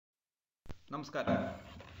നമസ്കാരം.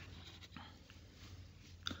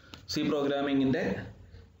 C പ്രോഗ്രാമിങ്ങിൻ്റെ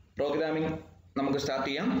programming നമുക്ക് start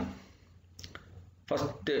ചെയ്യാം.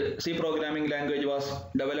 First C programming language was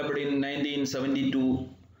developed in 1972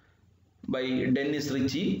 by Dennis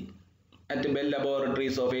Ritchie at bell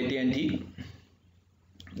laboratories of AT&T.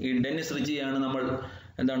 ഈ Dennis റിച്ചിയാണ് നമ്മൾ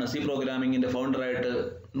C പ്രോഗ്രാമിങ്ങിൻ്റെ ഫൗണ്ടറായിട്ട്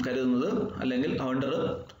കരുതുന്നത്, അല്ലെങ്കിൽ ഫൗണ്ടർ.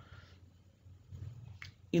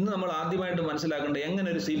 ഇന്ന് നമ്മൾ ആദ്യമായിട്ട് മനസ്സിലാക്കേണ്ടത് എങ്ങനെ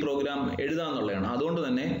ഒരു സി പ്രോഗ്രാം എഴുതാമെന്നുള്ളതാണ്. അതുകൊണ്ട്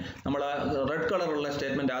തന്നെ നമ്മൾ ആ റെഡ് കളറുള്ള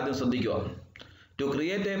സ്റ്റേറ്റ്മെൻറ്റ് ആദ്യം ശ്രദ്ധിക്കുക. To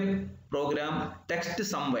create A program text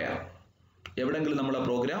somewhere, എവിടെയെങ്കിലും നമ്മൾ ആ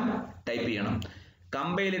പ്രോഗ്രാം ടൈപ്പ് ചെയ്യണം.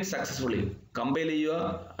 കമ്പൈൽ ഇറ്റ് സക്സസ്ഫുള്ളി, കമ്പൈൽ ചെയ്യുക,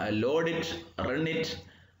 load it, run it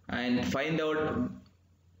and find out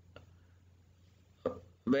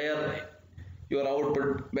wear your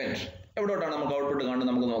output went. എവിടോട്ടാണ് നമുക്ക് ഔട്ട്പുട്ട് കാണുന്നത്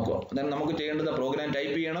നമുക്ക് നോക്കുക. അതായത് നമുക്ക് ചെയ്യേണ്ടത് പ്രോഗ്രാം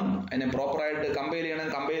ടൈപ്പ് ചെയ്യണം, അതിനെ പ്രോപ്പറായിട്ട് കമ്പൈൽ ചെയ്യണം.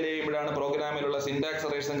 കമ്പൈൽ ചെയ്യുമ്പോഴാണ് പ്രോഗ്രാമിലുള്ള സിൻടാക്സ്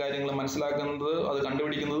എറേഴ്സും കാര്യങ്ങളും മനസ്സിലാക്കുന്നത്, അത്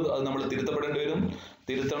കണ്ടുപിടിക്കുന്നത്. അത് നമ്മൾ തിരുത്തപ്പെടേണ്ടി വരും,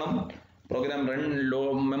 തിരുത്തണം. പ്രോഗ്രാം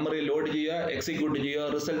മെമ്മറി ലോഡ് ചെയ്യുക, എക്സിക്യൂട്ട് ചെയ്യുക,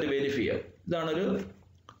 റിസൾട്ട് വെരിഫൈ ചെയ്യുക. ഇതാണൊരു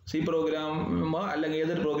സി പ്രോഗ്രാം അല്ലെങ്കിൽ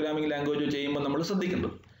ഏതൊരു പ്രോഗ്രാമിംഗ് ലാംഗ്വേജ് ചെയ്യുമ്പോൾ നമ്മൾ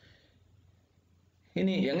ശ്രദ്ധിക്കേണ്ടത്.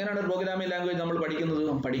 ഇനി എങ്ങനെയാണ് പ്രോഗ്രാമിംഗ് ലാംഗ്വേജ് നമ്മൾ പഠിക്കുന്നത്?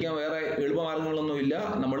 പഠിക്കാൻ വേറെ എളുപ്പമാർഗ്ഗങ്ങളൊന്നുമില്ല.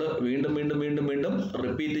 നമ്മൾ വീണ്ടും വീണ്ടും വീണ്ടും വീണ്ടും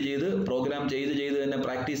റിപ്പീറ്റ് ചെയ്ത് പ്രോഗ്രാം ചെയ്ത് തന്നെ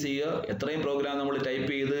പ്രാക്ടീസ് ചെയ്യുക. എത്രയും പ്രോഗ്രാം നമ്മൾ ടൈപ്പ്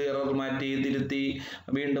ചെയ്ത് എറർ മാറ്റി തിരുത്തി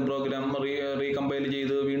വീണ്ടും പ്രോഗ്രാം റീകമ്പൈൽ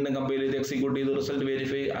ചെയ്ത് വീണ്ടും കമ്പൈൽ ചെയ്ത് എക്സിക്യൂട്ട് ചെയ്ത് റിസൾട്ട്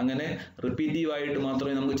വെരിഫൈ, അങ്ങനെ റിപ്പീറ്റീവായിട്ട്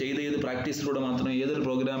മാത്രമേ നമുക്ക് ചെയ്ത് പ്രാക്ടീസിലൂടെ മാത്രമേ ഏതൊരു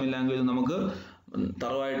പ്രോഗ്രാമിംഗ് ലാംഗ്വേജ് നമുക്ക്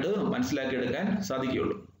തറവായിട്ട് മനസ്സിലാക്കിയെടുക്കാൻ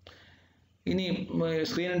സാധിക്കുകയുള്ളൂ. ഇനി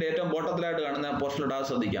സ്ക്രീനിൻ്റെ ഏറ്റവും ബോട്ടത്തിലായിട്ട് കാണുന്ന പോർഷനിലൂടെ അത്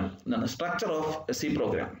ശ്രദ്ധിക്കാം. എന്താണ് സ്ട്രക്ചർ ഓഫ് സി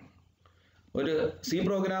പ്രോഗ്രാം? ഒരു സി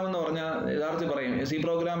പ്രോഗ്രാം എന്ന് പറഞ്ഞാൽ യഥാർത്ഥത്തിൽ പറയും C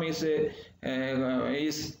programme is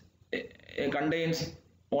contains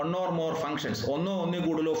one or more functions. ഒന്നിൽ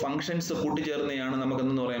കൂടുതലോ ഫങ്ഷൻസ് കൂട്ടിച്ചേർന്നതാണ്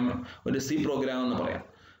നമുക്കെന്ന് പറയാം ഒരു സി പ്രോഗ്രാം എന്ന് പറയാം.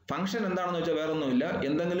 ഫംഗ്ഷൻ എന്താണെന്ന് വെച്ചാൽ വേറെ ഒന്നുമില്ല,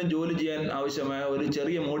 എന്തെങ്കിലും ജോലി ചെയ്യാൻ ആവശ്യമായ ഒരു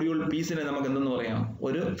ചെറിയ മോഡ്യൂൾ പീസിനെ നമുക്ക് എന്തെന്ന് പറയാം,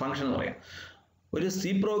 ഒരു ഫംഗ്ഷൻ എന്ന് പറയാം. ഒരു സി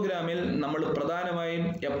പ്രോഗ്രാമിൽ നമ്മൾ പ്രധാനമായും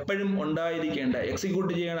എപ്പോഴും ഉണ്ടായിരിക്കേണ്ട,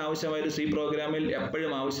 എക്സിക്യൂട്ട് ചെയ്യാൻ ആവശ്യമായ ഒരു സി പ്രോഗ്രാമിൽ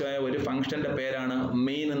എപ്പോഴും ആവശ്യമായ ഒരു ഫംഗ്ഷൻ്റെ പേരാണ്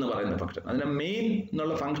മെയിൻ എന്ന് പറയുന്ന ഫംഗ്ഷൻ. അതിന് മെയിൻ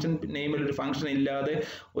എന്നുള്ള ഫംഗ്ഷൻ നെയിമിൽ ഒരു ഫംഗ്ഷൻ ഇല്ലാതെ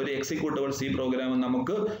ഒരു എക്സിക്യൂട്ടബിൾ സി പ്രോഗ്രാം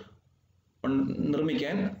നമുക്ക്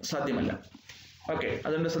നിർമ്മിക്കാൻ സാധ്യമല്ല. ഓക്കെ,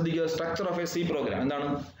 അതുകൊണ്ട് ശ്രദ്ധിക്കുക. Structure of A C programme എന്താണ്?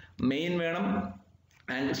 മെയിൻ വേണം,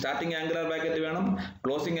 സ്റ്റാർട്ടിംഗ് ആംഗുലർ ബ്രാക്കറ്റ് വേണം,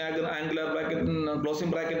 closing angular bracket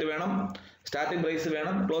closing bracket വേണം, സ്റ്റാർട്ടിംഗ് ബ്രേസ്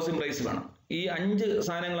വേണം, ക്ലോസിംഗ് ബ്രേസ് വേണം. ഈ 5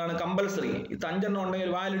 സാധനങ്ങളാണ് കമ്പൽസറി. ഇത് 5 ഉണ്ടെങ്കിൽ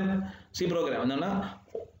വാലിഡ് സി പ്രോഗ്രാം. എന്താണ്?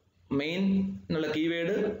 മെയിൻ എന്നുള്ള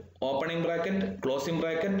keyword, opening bracket, closing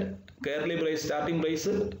bracket, curly brace, starting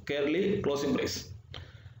brace, curly closing brace.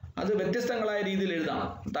 അത് വ്യത്യസ്തങ്ങളായ രീതിയിൽ എഴുതാം.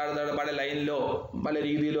 താഴെ പല ലൈനിലോ പല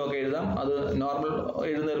രീതിയിലോ ഒക്കെ എഴുതാം. അത് നോർമൽ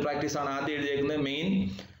എഴുതുന്ന ഒരു പ്രാക്ടീസാണ്. ആദ്യം എഴുതിയേക്കുന്നത് main,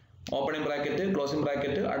 opening bracket, closing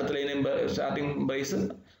bracket, അടുത്ത ലൈനിൽ സ്റ്റാർട്ടിംഗ് ബ്രേസ്.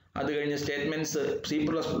 അത് കഴിഞ്ഞ് സ്റ്റേറ്റ്മെൻറ്റ്സ്,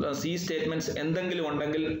 സി സ്റ്റേറ്റ്മെൻറ്റ്സ് എന്തെങ്കിലും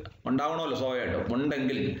ഉണ്ടെങ്കിൽ ഉണ്ടാവണമല്ലോ സ്വാഭാവികമായിട്ടും.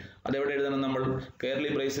 ഉണ്ടെങ്കിൽ അതെവിടെ എഴുതണം? നമ്മൾ കേർലി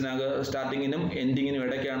ബ്രേസിനകത്ത് സ്റ്റാർട്ടിങ്ങിനും എൻഡിങ്ങിനും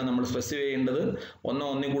ഇടയ്ക്കാണ് നമ്മൾ സ്പെസിഫൈ ചെയ്യേണ്ടത്.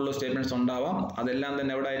 ഒന്നിൽ കൂടുതൽ സ്റ്റേറ്റ്മെൻറ്റ്സ് ഉണ്ടാവാം. അതെല്ലാം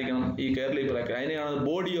തന്നെ എവിടെ ആയിരിക്കണം? ഈ കേർലി ബ്രാക്കറ്റ്. അതിനെയാണ്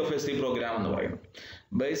body of A C programme എന്ന് പറയുന്നത്.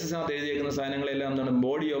 ബേസിസിനകത്ത് എഴുതിയേക്കുന്ന സാധനങ്ങളെല്ലാം എന്താണ്?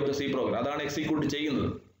 Body of the C programme. അതാണ് എക്സിക്യൂട്ട് ചെയ്യുന്നത്.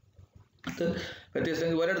 അത്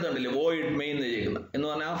വ്യത്യസ്തം ഒരിടത്തുണ്ടല്ലേ വോയിഡ് മെയിൻ എഴുതിയേക്കുന്നത് എന്ന്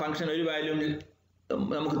പറഞ്ഞാൽ ആ ഫംഗ്ഷൻ ഒരു വാല്യൂ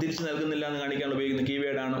നമുക്ക് തിരിച്ചു നൽകുന്നില്ല എന്ന് കാണിക്കാൻ ഉപയോഗിക്കുന്ന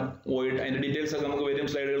കീവേഡാണ് വോയിഡ്. അതിൻ്റെ ഡീറ്റെയിൽസ് ഒക്കെ നമുക്ക് വരും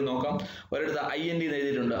സ്ലൈഡുകൾ നോക്കാം. ഒരിടത്ത് INT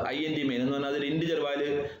എഴുതിയിട്ടുണ്ട്. INT മെയിൻ എന്ന് പറഞ്ഞാൽ അതൊരു ഇൻറ്റിജർ വാല്യൂ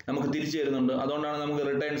നമുക്ക് തിരിച്ചു തരുന്നുണ്ട്. അതുകൊണ്ടാണ് നമുക്ക്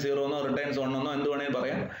റിട്ടേൺ 0 എന്നോ റിട്ടേൺ 1 എന്നോ എന്ത് വേണമെങ്കിൽ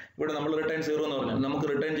പറയാം. ഇവിടെ നമ്മൾ റിട്ടേൺ 0 എന്ന് പറഞ്ഞു. നമുക്ക്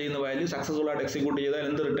റിട്ടേൺ ചെയ്യുന്ന വാല്യൂ സക്സസ്ഫുൾ ആയിട്ട് എക്സിക്യൂട്ട് ചെയ്താൽ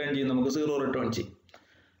എന്ത് റിട്ടേൺ ചെയ്യും? നമുക്ക് 0 റിട്ടേൺ ചെയ്യും.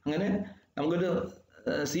 അങ്ങനെ നമുക്കൊരു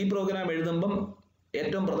സി പ്രോഗ്രാം എഴുതുമ്പം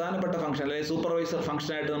ഏറ്റവും പ്രധാനപ്പെട്ട ഫംഗ്ഷൻ അല്ലെങ്കിൽ സൂപ്പർവൈസർ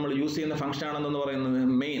ഫംഗ്ഷനായിട്ട് നമ്മൾ യൂസ് ചെയ്യുന്ന ഫംഗ്ഷൻ ആണെന്ന് പറയുന്നത്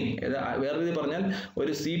മെയിൻ. വേറെ രീതി പറഞ്ഞാൽ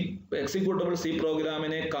ഒരു എക്സിക്യൂട്ടബിൾ സി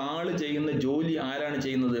പ്രോഗ്രാമിനെ ചെയ്യുന്ന ജോലി ആരാണ്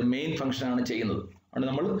ചെയ്യുന്നത്? മെയിൻ ഫംഗ്ഷനാണ് ചെയ്യുന്നത്. അതുകൊണ്ട്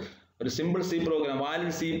നമ്മൾ ഒരു simple C programme,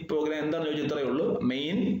 valid C programme എന്താണെന്ന് ചോദിച്ചാൽ ഇത്രയേ ഉള്ളൂ.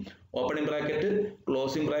 Main, opening bracket,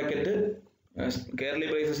 closing bracket, curly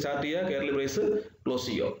brace start ചെയ്യുക, കേർലി ബ്രേസ് ക്ലോസ്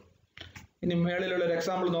ചെയ്യുക. ഇനി മേളിലുള്ള ഒരു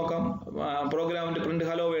എക്സാമ്പിൾ നോക്കാം. പ്രോഗ്രാമിൻ്റെ print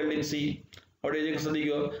hello world in C. അവിടെ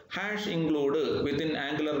ശ്രദ്ധിക്കുക. ഹാഷ് ഇൻക്ലൂഡ് വിത്തിൻ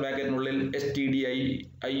ആംഗുലർ ബ്രാക്കറ്റിനുള്ളിൽ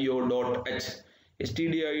stdio.h.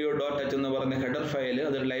 stdio.h എന്ന് പറയുന്ന ഹെഡർ ഫയൽ,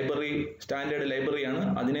 അതൊരു ലൈബ്രറി, സ്റ്റാൻഡേർഡ് ലൈബ്രറിയാണ്.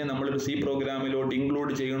 അതിനെ നമ്മളൊരു സി പ്രോഗ്രാമിലോട്ട്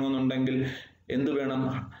ഇൻക്ലൂഡ് ചെയ്യണമെന്നുണ്ടെങ്കിൽ എന്ത് വേണം?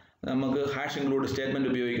 നമുക്ക് ഹാഷ് ഇൻക്ലൂഡ്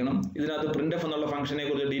സ്റ്റേറ്റ്മെൻറ്റ് ഉപയോഗിക്കണം. ഇതിനകത്ത് printf എന്നുള്ള ഫംഗ്ഷനെ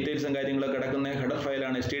കുറിച്ച് ഡീറ്റെയിൽസും കാര്യങ്ങളൊക്കെ കിടക്കുന്ന ഹെഡർ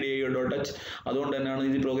ഫയലാണ് stdio.h. അതുകൊണ്ട് തന്നെയാണ്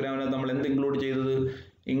ഈ പ്രോഗ്രാമിനകത്ത് നമ്മൾ എന്ത് ഇൻക്ലൂഡ് ചെയ്തത്?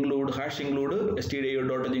 ഹാഷ് ഇൻക്ലൂഡ്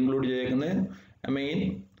stdio.h ഇൻക്ലൂഡ് ചെയ്തേക്കുന്നത് മെയിൻ.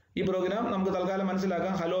 ഈ പ്രോഗ്രാം നമുക്ക് തൽക്കാലം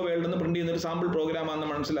മനസ്സിലാക്കാം. ഹലോ വേൾഡ് എന്ന് പ്രിന്റ് ചെയ്യുന്ന ഒരു സാമ്പിൾ പ്രോഗ്രാമാണെന്ന്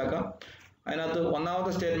മനസ്സിലാക്കാം. അതിനകത്ത്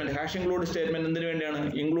ഒന്നാമത്തെ സ്റ്റേറ്റ്മെന്റ് ഹാഷ് ഇൻക്ലൂഡ് സ്റ്റേറ്റ്മെന്റ് എന്തിനു വേണ്ടിയാണ്?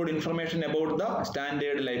 Include information about the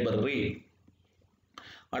standard library.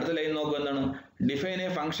 അടുത്ത ലൈൻ നോക്കുക എന്താണ്? Define A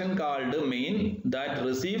function called main that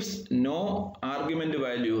receives no argument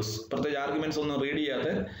values. പ്രത്യേകിച്ച് ആർഗ്യുമെന്റ്സ് ഒന്നും റീഡ് ചെയ്യാത്ത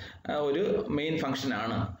ഒരു മെയിൻ ഫംഗ്ഷൻ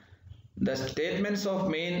ആണ്. The statements of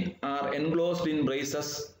main R enclosed in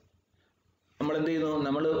braces. നമ്മൾ എന്ത് ചെയ്യുന്നു?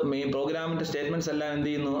 നമ്മൾ മെയിൻ പ്രോഗ്രാമിന്റെ സ്റ്റേറ്റ്മെന്റ്സ് എല്ലാം എന്ത്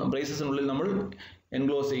ചെയ്യുന്നു? ബ്രേസസിനുള്ളിൽ നമ്മൾ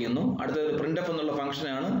എൻക്ലോസ് ചെയ്യുന്നു. അടുത്തത് പ്രിന്റ് എഫ് എന്നുള്ള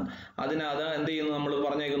ഫംഗ്ഷനാണ്. അതിനകത്ത് എന്ത് ചെയ്യുന്നു? നമ്മൾ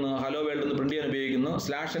പറഞ്ഞേക്കുന്നു ഹലോ വേൾഡ് എന്ന് പ്രിന്റ് ചെയ്യാൻ ഉപയോഗിക്കുന്നു.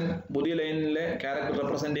 സ്ലാഷൻ പുതിയ ലൈനിലെ ക്യാരക്ടർ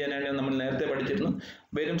റെപ്രസെന്റ് ചെയ്യാനായിട്ട് നമ്മൾ നേരത്തെ പഠിച്ചിരുന്നു.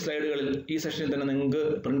 വരും സ്ലൈഡുകളിൽ ഈ സെഷനിൽ തന്നെ നിങ്ങൾക്ക്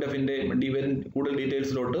പ്രിന്റ് എഫിന്റെ കൂടുതൽ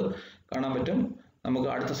ഡീറ്റെയിൽസിലോട്ട് കാണാൻ പറ്റും. നമുക്ക്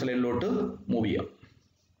അടുത്ത സ്ലൈഡിലോട്ട് മൂവ് ചെയ്യാം.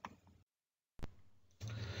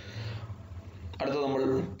 അടുത്ത നമ്മൾ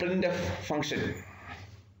print F function.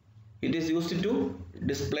 It is used to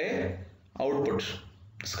display output.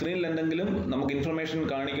 സ്ക്രീനിൽ എന്തെങ്കിലും നമുക്ക് ഇൻഫർമേഷൻ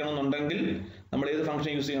കാണിക്കണമെന്നുണ്ടെങ്കിൽ നമ്മൾ ഏത്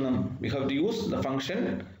ഫംഗ്ഷൻ യൂസ് ചെയ്യണം? We have to use the function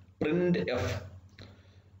print F.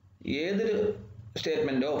 ഏതൊരു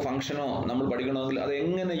സ്റ്റേറ്റ്മെന്റോ ഫംഗ്ഷനോ നമ്മൾ പഠിക്കണമെങ്കിൽ അത്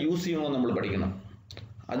എങ്ങനെ യൂസ് ചെയ്യണമെന്ന് നമ്മൾ പഠിക്കണം.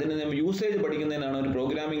 അതിന് നമ്മൾ യൂസേജ് പഠിക്കുന്നതിനാണ് ഒരു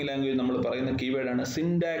പ്രോഗ്രാമിംഗ് ലാംഗ്വേജ് നമ്മൾ പറയുന്ന കീവേഡാണ്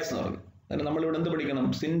സിൻടാക്സ് എന്ന് പറയുന്നത്. അതിന് നമ്മളിവിടെ എന്ത് പഠിക്കണം?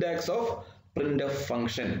 Syntax of print F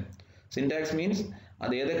function. Syntax means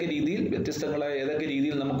അത് ഏതൊക്കെ രീതിയിൽ, വ്യത്യസ്തങ്ങളായ ഏതൊക്കെ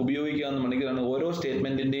രീതിയിൽ നമുക്ക് ഉപയോഗിക്കാമെന്ന് മണിക്കാണ് ഓരോ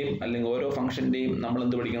സ്റ്റേറ്റ്മെന്റിന്റെയും അല്ലെങ്കിൽ ഓരോ ഫംഗ്ഷന്റെയും നമ്മൾ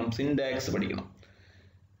എന്ത് പഠിക്കണം? സിൻടാക്സ് പഠിക്കണം.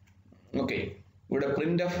 ഓക്കെ, ഇവിടെ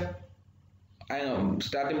print F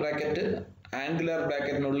starting bracket, angular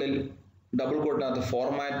ബ്രാക്കറ്റിനുള്ളിൽ ഡബിൾ കോട്ടിനകത്ത്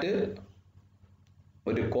ഫോർമാറ്റ്,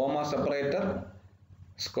 ഒരു കോമ സെപ്പറേറ്റർ,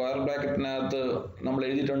 സ്ക്വയർ ബ്രാക്കറ്റിനകത്ത് നമ്മൾ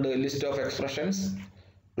എഴുതിയിട്ടുണ്ട് list of expressions,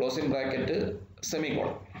 closing bracket,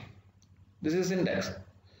 semicolon. This is syntax.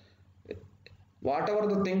 Whatever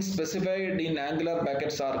the things specified in angular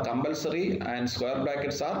brackets are compulsory and square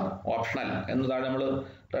brackets are optional എന്നതാണ് നമ്മൾ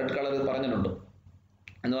red കളറിൽ പറഞ്ഞിട്ടുണ്ട്.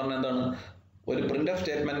 എന്ന് പറഞ്ഞാൽ എന്താണ്? ഒരു print F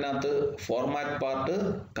സ്റ്റേറ്റ്മെന്റിനകത്ത് format part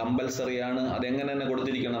compulsory ആണ്. അതെങ്ങനെ തന്നെ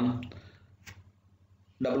കൊടുത്തിരിക്കണം?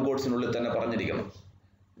 ഡബിൾ കോട്ട്സിനുള്ളിൽ തന്നെ പറഞ്ഞിരിക്കണം.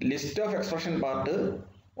 List of expression part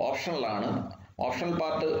optional ആണ്. ഓപ്ഷണൽ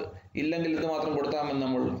പാർട്ട് ഇല്ലെങ്കിൽ ഇത് മാത്രം കൊടുത്താൽ മതി,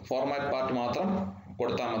 നമ്മൾ ഫോർമാറ്റ് പാർട്ട് മാത്രം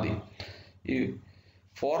കൊടുത്താൽ മതി. ഈ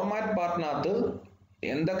ഫോർമാറ്റ് പാർട്ടിനകത്ത്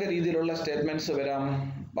എന്തൊക്കെ രീതിയിലുള്ള സ്റ്റേറ്റ്മെന്റ്സ് വരാം?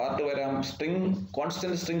 പാർട്ട് വരാം, സ്ട്രിങ്,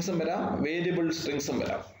 കോൺസ്റ്റന്റ് സ്ട്രിങ്സും വരാം, വേരിയബിൾ സ്ട്രിങ്സും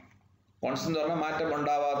വരാം. കോൺസ്റ്റന്റ് എന്ന് പറഞ്ഞാൽ മാറ്റം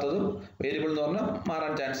ഉണ്ടാവാത്തതും, വേരിയബിൾ എന്ന് പറഞ്ഞാൽ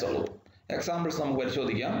മാറാൻ ചാൻസ് ഉള്ളൂ. എക്സാമ്പിൾസ് നമുക്ക്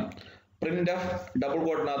പരിശോധിക്കാം. Print F double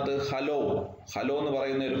കോട്ടിനകത്ത് hello, hello എന്ന്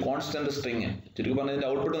പറയുന്ന ഒരു കോൺസ്റ്റന്റ് സ്ട്രിങ്. ചുരുക്കി പറഞ്ഞതിന്റെ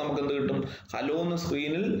ഔട്ട്പുട്ട് നമുക്ക് എന്ത് കിട്ടും? ഹലോ എന്ന്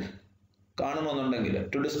സ്ക്രീനിൽ കാണണമെന്നുണ്ടെങ്കിൽ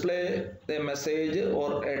to display A message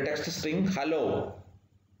or A text string hello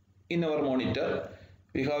in our monitor,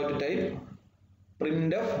 we have to type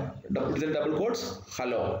printf within double quotes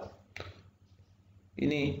hello.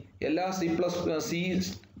 ഇനി എല്ലാ C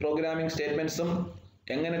പ്രോഗ്രാമിംഗ് സ്റ്റേറ്റ്മെന്റ്സും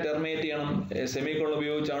എങ്ങനെ ടെർമിനേറ്റ് ചെയ്യണം? സെമിക്കോളൻ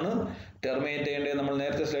ഉപയോഗിച്ചാണ് ടെർമിനേറ്റ് ചെയ്യേണ്ടത്. നമ്മൾ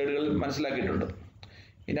നേരത്തെ സ്ലൈഡുകളിൽ മനസ്സിലാക്കിയിട്ടുണ്ട്.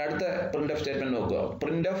 ഇനി അടുത്ത പ്രിന്റ് എഫ് സ്റ്റേറ്റ്മെന്റ് നോക്കുക.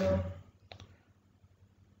 പ്രിന്റ് എഫ്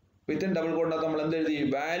വിത്തിൻ ഡബിൾ കോട്ടിനകത്ത് നമ്മൾ എന്ത് എഴുതി?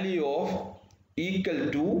 Value of equal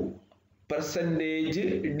two percentage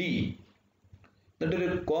D. എന്നിട്ടൊരു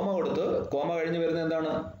കോമ കൊടുത്ത്, കോമ കഴിഞ്ഞ് വരുന്നത് എന്താണ്?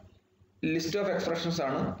 ലിസ്റ്റ് ഓഫ് എക്സ്പ്രഷൻസ്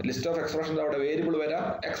ആണ്. ലിസ്റ്റ് ഓഫ് എക്സ്പ്രഷൻസ് അവിടെ വേരിയബിൾ വരാം,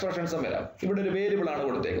 എക്സ്പ്രഷൻസും വരാം. ഇവിടെ ഒരു വേരിയബിൾ ആണ്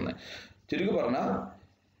കൊടുത്തേക്കുന്നത്. ചുരുക്കി പറഞ്ഞാൽ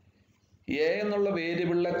എ എന്നുള്ള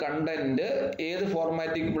വേരിയബിളിലെ കണ്ടന്റ് ഏത്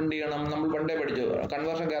ഫോർമാറ്റിൽ പ്രിന്റ് ചെയ്യണം? നമ്മൾ പണ്ടേ പഠിച്ചു,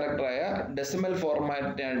 conversion ക്യാരക്ടറായ decimal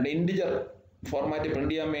format, integer format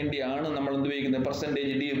print ചെയ്യാൻ വേണ്ടിയാണ് നമ്മൾ എന്ത് ഉപയോഗിക്കുന്നത്?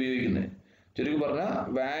 പെർസെൻറ്റേജ് ഡി ഉപയോഗിക്കുന്നത്. ചുരുക്കി പറഞ്ഞാൽ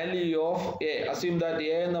value of A, assume that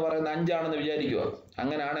A എന്ന് പറയുന്നത് 5 ആണെന്ന് വിചാരിക്കുക.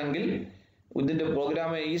 അങ്ങനെയാണെങ്കിൽ ഇതിന്റെ പ്രോഗ്രാം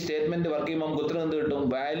ഈ സ്റ്റേറ്റ്മെന്റ് വർക്ക് ചെയ്യുമ്പോൾ നമുക്ക് ഉത്തരം എന്ത് കിട്ടും?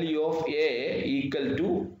 Value of A equal to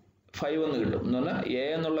 5 എന്ന് കിട്ടും. എന്ന് പറഞ്ഞാൽ എ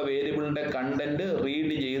എന്നുള്ള വേരിയബിളിന്റെ കണ്ടന്റ്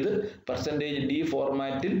റീഡ് ചെയ്ത് പെർസെൻറ്റേജ് ഡി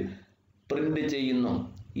ഫോർമാറ്റിൽ പ്രിന്റ് ചെയ്യുന്നു.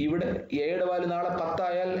 ഇവിടെ എയുടെ വാല്യൂ നാളെ 10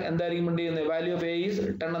 ആയാൽ എന്തായിരിക്കും പ്രിന്റ് ചെയ്യുന്നത്? വാല്യൂ ഓഫ് എ ഈസ്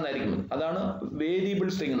 10 എന്നായിരിക്കും. അതാണ് വേരിയബിൾ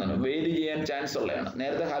സ്ട്രിംഗ് എന്നാണ്. വേരി ചെയ്യാൻ ചാൻസ് ഉള്ളതാണ്.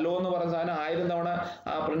 നേരത്തെ ഹലോ എന്ന് പറഞ്ഞ സാധനം 1000 തവണ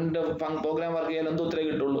ആ പ്രിന്റ് പ്രോഗ്രാം വർക്ക് ചെയ്യാൻ എന്തോ ഉത്തരേ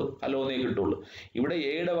കിട്ടുള്ളൂ? ഹലോ എന്നേ കിട്ടുള്ളൂ. ഇവിടെ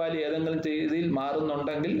എയുടെ വാല്യൂ ഏതെങ്കിലും രീതിയിൽ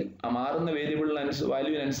മാറുന്നുണ്ടെങ്കിൽ ആ മാറുന്ന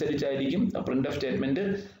വാല്യൂവിനനുസരിച്ചായിരിക്കും പ്രിന്റ് എഫ് സ്റ്റേറ്റ്മെന്റ്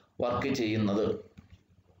വർക്ക് ചെയ്യുന്നത്.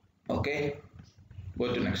 Okay,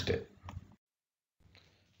 go to next.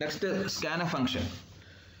 Next സ്കാൻഎഫ് function.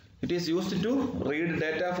 It is used to read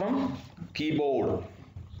data from keyboard.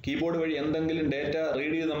 Keyboard വഴി എന്തെങ്കിലും ഡാറ്റ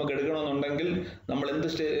റീഡ് ചെയ്ത് നമുക്ക് എടുക്കണമെന്നുണ്ടെങ്കിൽ നമ്മൾ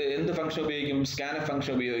എന്ത് ഫംഗ്ഷൻ ഉപയോഗിക്കും? സ്കാൻഎഫ്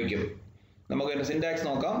ഫംഗ്ഷൻ ഉപയോഗിക്കും. നമുക്ക് അതിന്റെ സിൻടാക്സ്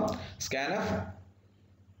നോക്കാം. സ്കാൻഎഫ്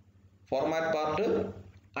format part,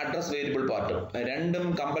 address variable part രണ്ടും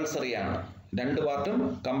കമ്പൽസറി ആണ്. രണ്ട് പാർട്ടും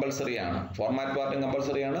കമ്പൽസറി ആണ്. ഫോർമാറ്റ് പാർട്ടും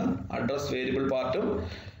കമ്പൽസറി ആണ്, അഡ്രസ് വേരിയബിൾ പാർട്ടും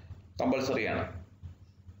കമ്പൽസറി ആണ്.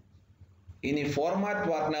 ഇനി ഫോർമാറ്റ്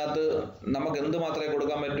പാർട്ടിനകത്ത് നമുക്ക് എന്ത് മാത്രമേ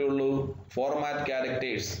കൊടുക്കാൻ പറ്റുള്ളൂ? Format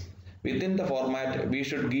characters. Within the format we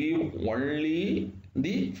should give only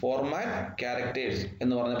the format characters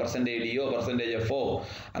എന്ന് പറഞ്ഞ %d %f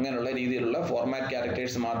അങ്ങനെയുള്ള രീതിയിലുള്ള ഫോർമാറ്റ്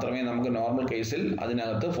ക്യാരക്ടേഴ്സ് മാത്രമേ നമുക്ക് നോർമൽ കേസിൽ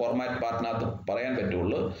അതിനകത്ത് ഫോർമാറ്റ് പാർട്ടിനകത്ത് പറയാൻ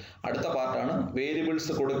പറ്റുള്ളൂ. അടുത്ത പാർട്ടാണ്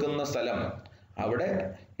വേരിയബിൾസ് കൊടുക്കുന്ന സ്ഥലം. അവിടെ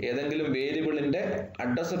ഏതെങ്കിലും വേരിയബിളിൻ്റെ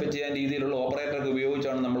അഡ്രസ്സ് ഫെച്ച് ചെയ്യാൻ രീതിയിലുള്ള ഓപ്പറേറ്റർ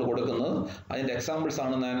ഉപയോഗിച്ചാണ് നമ്മൾ കൊടുക്കുന്നത്. അതിൻ്റെ എക്സാമ്പിൾസ്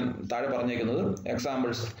ആണ് ഞാൻ താഴെ പറഞ്ഞേക്കുന്നത്.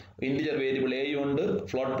 എക്സാമ്പിൾസ്: ഇൻറ്റിജർ വേരിയബിൾ എ ഉണ്ട്,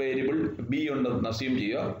 ഫ്ലോട്ട് വേരിയബിൾ ബി ഉണ്ടെന്ന് അസ്യൂം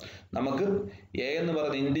ചെയ്യുക. നമുക്ക് എ എന്ന്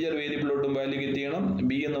പറയുന്ന ഇൻറ്റിജർ വേരിയബിളിലോട്ടും വാല്യൂ കിട്ടിയണം,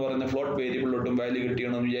 ബി എന്ന് പറയുന്ന ഫ്ലോട്ട് വേരിയബിളിലോട്ടും വാല്യൂ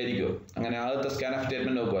കിട്ടിയണം എന്ന് വിചാരിക്കുക. അങ്ങനെ ആദ്യത്തെ സ്കാൻഎഫ്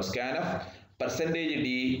സ്റ്റേറ്റ്മെന്റ് നോക്കുക. സ്കാൻഎഫ് %d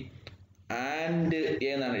ആൻഡ്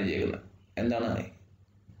എ എന്നാണ് എഴുതിയേക്കുന്നത്. എന്താണ്?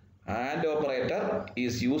 And operator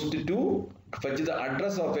is used to fetch the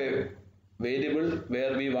address of a variable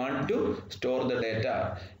where we want to store the data.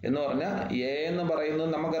 എന്ന് പറഞ്ഞാൽ എ എന്ന് പറയുന്നത്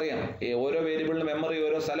നമുക്കറിയാം, ഓരോ വേരിയബിളിന് മെമ്മറി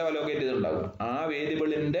ഓരോ സ്ഥലം അലോക്കേറ്റ് ചെയ്തിട്ടുണ്ടാകും. ആ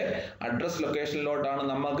വേരിയബിളിൻ്റെ അഡ്രസ് ലൊക്കേഷനിലോട്ടാണ്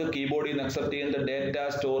നമുക്ക് കീബോർഡിൽ നിന്ന് അക്സെപ്റ്റ് ചെയ്യുന്ന ഡേറ്റ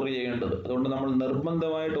സ്റ്റോർ ചെയ്യേണ്ടത്. അതുകൊണ്ട് നമ്മൾ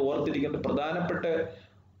നിർബന്ധമായിട്ട് ഓർത്തിരിക്കേണ്ട പ്രധാനപ്പെട്ട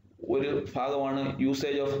ഒരു ഭാഗമാണ്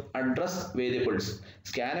യൂസേജ് ഓഫ് അഡ്രസ് വേരിയബിൾസ്.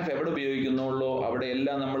 സ്കാൻഎഫ് എവിടെ ഉപയോഗിക്കുന്നുള്ളൂ അവിടെ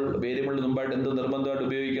എല്ലാം നമ്മൾ വേരിയബിളിന് മുമ്പായിട്ട് എന്ത് നിർബന്ധമായിട്ട്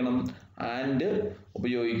ഉപയോഗിക്കണം? ആൻഡ്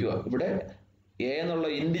ഉപയോഗിക്കുക. ഇവിടെ എ എന്നുള്ള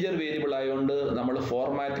ഇൻറ്റിജർ വേരിയബിൾ ആയതുകൊണ്ട് നമ്മൾ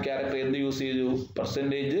ഫോർമാറ്റ് ക്യാരക്ടർ എന്ത് യൂസ് ചെയ്തു?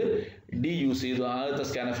 %d യൂസ് ചെയ്തു ആദ്യത്തെ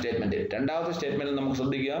സ്കാൻഎഫ് സ്റ്റേറ്റ്മെന്റ്. രണ്ടാമത്തെ സ്റ്റേറ്റ്മെന്റ് നമുക്ക്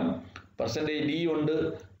ശ്രദ്ധിക്കാം. %d ഉണ്ട്,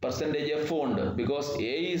 %f ഉണ്ട്. Because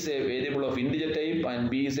A is A variable of integer type and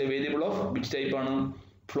B is A variable of which type ആണ്?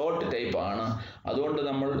 ഫ്ലോട്ട് ടൈപ്പ് ആണ്. അതുകൊണ്ട്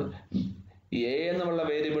നമ്മൾ എ എന്നുള്ള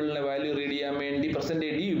വേരിയബിളിനെ വാല്യൂ റീഡ് ചെയ്യാൻ വേണ്ടി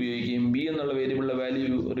 %d ഉപയോഗിക്കും. ബി എന്നുള്ള വേരിയബിളിലെ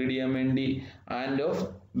വാല്യൂ റീഡ് ചെയ്യാൻ വേണ്ടി ആൻഡ് ഓഫ്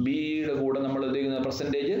ബിയുടെ കൂടെ നമ്മൾ ഉദ്ദേശിക്കുന്ന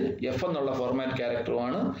 %f എന്നുള്ള ഫോർമാറ്റ്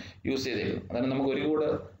ക്യാരക്ടറുമാണ് യൂസ് ചെയ്തേക്കുന്നത്. അതാണ് നമുക്ക് ഒരു കൂടെ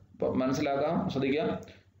മനസ്സിലാക്കാം, ശ്രദ്ധിക്കാം.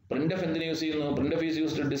 പ്രിന്റ്എഫ് എന്തിനു യൂസ് ചെയ്യുന്നു? പ്രിന്റ്എഫ് is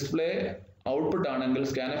used to display output ആണെങ്കിൽ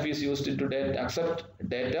സ്കാൻഎഫ് is used to accept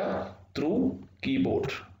data through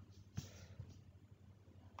keyboard.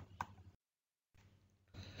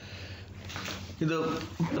 ഇത്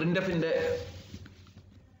പ്രിന്റ്എഫിൻ്റെ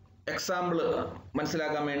എക്സാമ്പിൾ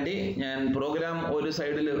മനസ്സിലാക്കാൻ വേണ്ടി ഞാൻ പ്രോഗ്രാം ഒരു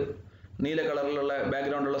സൈഡിൽ നീല കളറിലുള്ള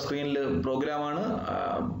ബാക്ക്ഗ്രൗണ്ടുള്ള സ്ക്രീനിൽ പ്രോഗ്രാമാണ്,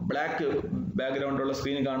 ബ്ലാക്ക് ബാക്ക്ഗ്രൗണ്ടുള്ള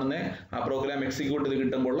സ്ക്രീനിൽ കാണുന്ന ആ പ്രോഗ്രാം എക്സിക്യൂട്ട് ചെയ്ത്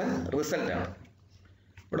കിട്ടുമ്പോഴുള്ള റിസൾട്ടാണ്.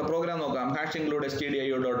 ഇവിടെ പ്രോഗ്രാം നോക്കാം. Hash include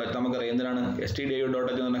stdio.h. നമുക്കറിയാം എന്തിനാണ് stdio.h എന്ന്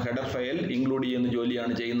പറഞ്ഞ ഹെഡർ ഫയൽ ഇൻക്ലൂഡ് ചെയ്യുന്ന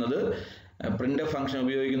ജോലിയാണ് ചെയ്യുന്നത്. പ്രിന്റ്എഫ് ഫംഗ്ഷൻ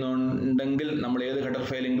ഉപയോഗിക്കുന്നുണ്ടെങ്കിൽ നമ്മൾ ഏത് ഹെഡർ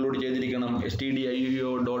ഫയൽ ഇൻക്ലൂഡ് ചെയ്തിരിക്കണം?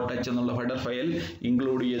 stdio.h എന്നുള്ള ഹെഡർ ഫയൽ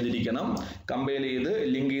ഇൻക്ലൂഡ് ചെയ്തിരിക്കണം. കമ്പൈൽ ചെയ്ത്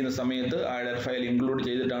ലിങ്ക് ചെയ്യുന്ന സമയത്ത് ആ ഹെഡർ ഫയൽ ഇൻക്ലൂഡ്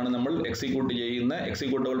ചെയ്തിട്ടാണ് നമ്മൾ എക്സിക്യൂട്ട് ചെയ്യുന്ന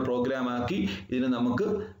എക്സിക്യൂട്ടബിൾ പ്രോഗ്രാം ആക്കി ഇതിന് നമുക്ക്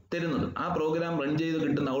തരുന്നത്. ആ പ്രോഗ്രാം റൺ ചെയ്ത്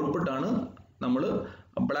കിട്ടുന്ന ഔട്ട്പുട്ടാണ് നമ്മൾ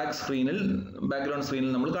ബ്ലാക്ക് സ്ക്രീനിൽ ബാക്ക്ഗ്രൗണ്ട്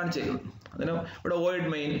സ്ക്രീനിൽ നമ്മൾ കാണിച്ചേക്കുന്നത്. അതിന് ഇവിടെ void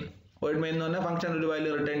main എന്ന് പറഞ്ഞാൽ ഫംഗ്ഷൻ ഒരു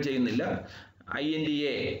വാല്യൂ റിട്ടേൺ ചെയ്യുന്നില്ല.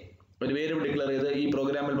 INTA ഒരു വേരിയബിൾ ഡിക്ലെയർ ചെയ്ത് ഈ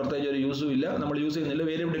പ്രോഗ്രാമിൽ പ്രത്യേകിച്ച് ഒരു യൂസും ഇല്ല, നമ്മൾ യൂസ് ചെയ്യുന്നില്ല.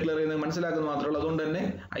 വേരിയബിൾ ഡിക്ലെയർ ചെയ്യുന്നത് മനസ്സിലാക്കുന്നത് മാത്രമേ ഉള്ളൂ. അതുകൊണ്ട് തന്നെ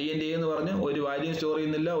INTA എന്ന് പറഞ്ഞ് ഒരു വാല്യൂ സ്റ്റോർ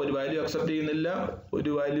ചെയ്യുന്നില്ല, ഒരു വാല്യൂ അക്സെപ്റ്റ് ചെയ്യുന്നില്ല,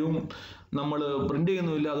 ഒരു വാല്യൂവും നമ്മൾ പ്രിന്റ്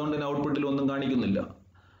ചെയ്യുന്നുമില്ല. അതുകൊണ്ട് തന്നെ ഔട്ട്പുട്ടിൽ ഒന്നും കാണിക്കുന്നില്ല.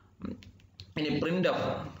 ഇനി പ്രിന്റ്എഫ്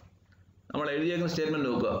നമ്മൾ എഴുതിയേക്കുന്ന സ്റ്റേറ്റ്മെന്റ്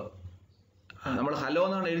നോക്കുക. നമ്മൾ ഹലോ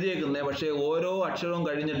എന്നാണ് എഴുതിയേക്കുന്നത്, പക്ഷേ ഓരോ അക്ഷരവും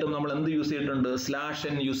കഴിഞ്ഞിട്ടും നമ്മൾ എന്ത് യൂസ് ചെയ്തിട്ടുണ്ട്?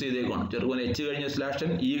 /n use ചെയ്തേക്കാണ്. ചെറുപ്പം H കഴിഞ്ഞ്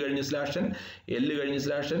 /n, E കഴിഞ്ഞ് /n, L കഴിഞ്ഞ്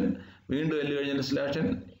 /n, വീണ്ടും L കഴിഞ്ഞ് /n,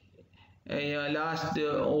 ലാസ്റ്റ്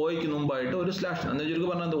ഓയ്ക്ക് മുമ്പായിട്ട് ഒരു /. എന്ന് ചുരുക്കി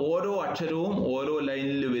പറഞ്ഞത് ഓരോ അക്ഷരവും ഓരോ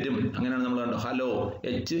ലൈനിൽ വരും. അങ്ങനെയാണ് നമ്മൾ കണ്ടത്. ഹലോ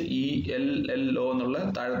HELLO എന്നുള്ള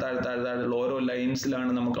താഴെയുള്ള ഓരോ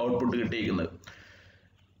ലൈൻസിലാണ് നമുക്ക് ഔട്ട്പുട്ട് കിട്ടിയിരിക്കുന്നത്.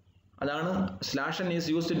 അതാണ് /n ഈസ്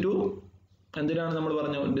യൂസ്ഡ് ടു എന്തിനാണ് നമ്മൾ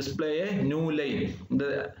പറഞ്ഞു? ഡിസ്പ്ലേ എ ന്യൂ ലൈൻ,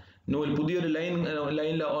 പുതിയൊരു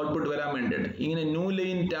ലൈനിൽ ഔട്ട്പുട്ട് വരാൻ വേണ്ടിയിട്ട്. ഇങ്ങനെ ന്യൂ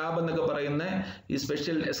ലൈൻ ടാബ് എന്നൊക്കെ പറയുന്ന ഈ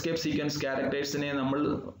സ്പെഷ്യൽ എസ്കേപ്പ് സീക്വൻസ് ക്യാരക്ടേഴ്സിനെ നമ്മൾ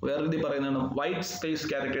വേറെ രീതി പറയുന്നതാണ് വൈറ്റ് സ്പേസ്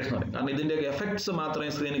ക്യാരക്ടേഴ്സ് എന്ന് പറയും. കാരണം ഇതിൻ്റെ എഫക്ട്സ് മാത്രമേ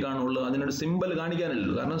സ്ക്രീനിൽ കാണുള്ളൂ, അതിനൊരു സിമ്പിൾ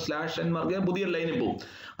കാണിക്കാനുള്ളൂ. കാരണം /n മാർക്ക് പുതിയ ലൈനിൽ പോകും.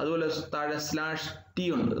 അതുപോലെ താഴെ /t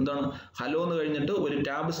ഉണ്ട്. എന്താണ്? ഹലോ എന്ന് കഴിഞ്ഞിട്ട് ഒരു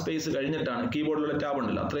ടാബ് സ്പേസ് കഴിഞ്ഞിട്ടാണ്, കീബോർഡിലുള്ള ടാബ്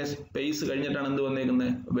ഉണ്ടല്ലോ, അത്രയും സ്പേസ് കഴിഞ്ഞിട്ടാണ് എന്ത്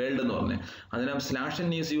വന്നേക്കുന്നത്? വേൾഡ് എന്ന് പറഞ്ഞത്. അതിനാൽ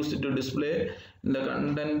 /n is used to display the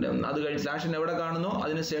content. അത് കഴിഞ്ഞ് /n എവിടെ കാണുന്നോ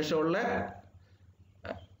അതിനുശേഷമുള്ള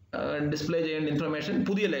ഡിസ്പ്ലേ ചെയ്യേണ്ട ഇൻഫർമേഷൻ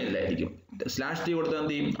പുതിയ ലൈനിലായിരിക്കും. /t കൊടുത്താൽ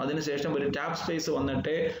എന്ത് ചെയ്യും? അതിനുശേഷം ഒരു ടാബ് സ്പേസ്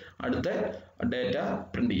വന്നിട്ടേ അടുത്ത ഡേറ്റ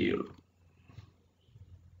പ്രിന്റ് ചെയ്യുള്ളൂ.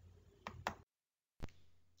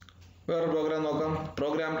 വേറെ പ്രോഗ്രാം നോക്കാം.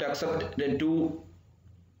 Programme to accept 2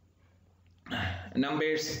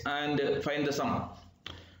 numbers and find the sum.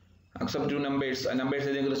 Accept 2 numbers. Numbers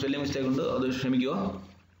ഏതെങ്കിലും സ്പെല്ലിംഗ് മിസ്റ്റേക്ക് ഉണ്ട്, അത് ക്ഷമിക്കുക.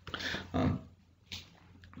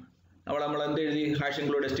 അവിടെ നമ്മൾ എന്ത് എഴുതി? Hash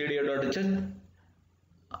include stdio.h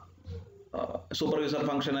super user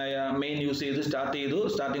ഫംഗ്ഷനായ main use ചെയ്ത് സ്റ്റാർട്ട് ചെയ്തു.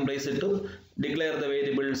 സ്റ്റാർട്ടിംഗ് പ്രൈസ് ഇട്ടു. Declare the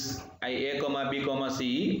variables a, b, c.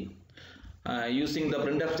 Using the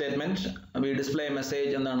printf statement we display a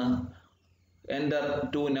message. എന്താണ്? Enter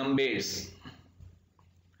 2 numbers.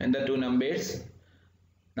 enter two numbers.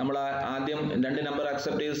 നമ്മൾ ആദ്യം രണ്ട് നമ്പർ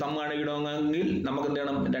അക്സെപ്റ്റ് ചെയ്ത് some കാണിക്കണമെങ്കിൽ നമുക്ക് എന്ത്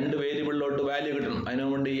ചെയ്യണം, രണ്ട് വേരിയബിളിലോട്ട് വാല്യൂ കിട്ടണം. അതിനു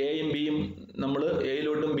വേണ്ടി എയും ബിയും നമ്മൾ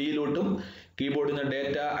എയിലോട്ടും ബിയിലോട്ടും കീബോർഡിൽ നിന്ന്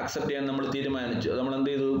ഡേറ്റ അക്സെപ്റ്റ് ചെയ്യാൻ നമ്മൾ തീരുമാനിച്ചു. നമ്മൾ എന്ത്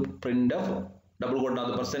ചെയ്തു, print of double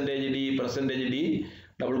കോട്ടിനകത്ത് percentage D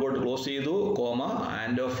double coat close ചെയ്തു, comma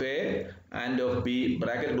and of A and of B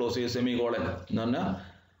bracket close ചെയ്ത് സെമി കോളൻ എന്ന് പറഞ്ഞാൽ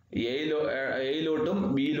എയിലോട്ടും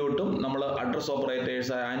ബിയിലോട്ടും നമ്മൾ അഡ്രസ്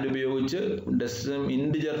ഓപ്പറേറ്റേഴ്സ് ആൻഡ് ഉപയോഗിച്ച്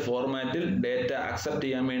ഇൻറ്റിജർ ഫോർമാറ്റിൽ ഡേറ്റ അക്സെപ്റ്റ്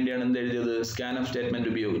ചെയ്യാൻ വേണ്ടിയാണ് എന്ത് എഴുതിയത്, സ്കാൻഎഫ് സ്റ്റേറ്റ്മെന്റ്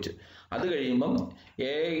ഉപയോഗിച്ച്. അത് കഴിയുമ്പം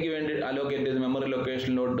എക്ക് വേണ്ടി അലോക്കേറ്റ് ചെയ്ത മെമ്മറി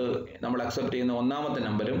ലൊക്കേഷനിലോട്ട് നമ്മൾ അക്സെപ്റ്റ് ചെയ്യുന്ന ഒന്നാമത്തെ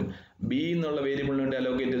നമ്പറും ബി എന്നുള്ള വേരിയബിളിന് വേണ്ടി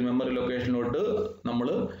അലോക്കേറ്റ് ചെയ്ത മെമ്മറി ലൊക്കേഷനിലോട്ട് നമ്മൾ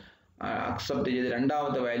അക്സെപ്റ്റ് ചെയ്ത്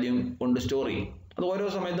രണ്ടാമത്തെ വാല്യൂ കൊണ്ട് സ്റ്റോർ ചെയ്യും. അത് ഓരോ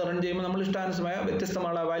സമയത്ത് റൺ ചെയ്യുമ്പോൾ നമ്മൾ ഇഷ്ടാനുസമായ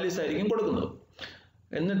വ്യത്യസ്തമായ വാല്യൂസ് ആയിരിക്കും കൊടുക്കുന്നത്.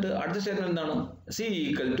 എന്നിട്ട് അടുത്ത സ്റ്റേറ്റ്മെന്റ് എന്താണ്, C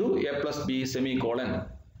equal to A plus B semi colon.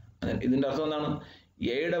 ഇതിന്റെ അർത്ഥം എന്താണ്,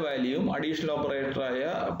 എയുടെ വാല്യൂവും additional ഓപ്പറേറ്ററായ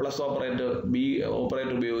plus operator B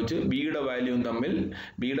operator ഉപയോഗിച്ച് ബിയുടെ വാല്യൂവും തമ്മിൽ,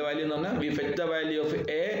 ബിയുടെ വാല്യൂ എന്ന് പറഞ്ഞാൽ V fetch the value of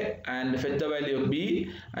A and fetch the value of B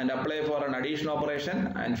and apply for an additional operation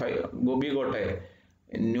and B got A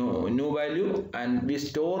new value and we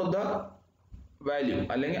store the value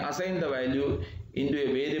അല്ലെങ്കിൽ assign the value into A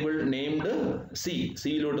variable named C.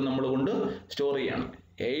 സിയിലോട്ട് നമ്മൾ കൊണ്ട് store ചെയ്യണം.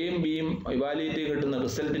 എയും ബിയും evaluate ചെയ്ത് കിട്ടുന്ന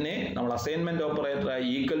റിസൾട്ടിനെ നമ്മൾ assignment ഓപ്പറേറ്ററായി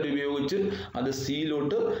equal ഉപയോഗിച്ച് അത്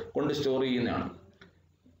സിയിലോട്ട് കൊണ്ട് സ്റ്റോർ ചെയ്യുന്നതാണ്.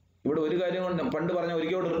 ഇവിടെ ഒരു കാര്യം കൊണ്ട് പണ്ട് പറഞ്ഞ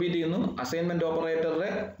ഒരിക്കലും റിപ്പീറ്റ് ചെയ്യുന്നു, അസൈൻമെന്റ് ഓപ്പറേറ്ററുടെ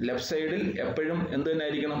ലെഫ്റ്റ് സൈഡിൽ എപ്പോഴും എന്ത് തന്നെ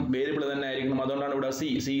ആയിരിക്കണം, വേരിയബിൾ തന്നെ ആയിരിക്കണം. അതുകൊണ്ടാണ് ഇവിടെ സി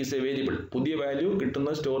ഈസ് എ വേരിയബിൾ, പുതിയ വാല്യൂ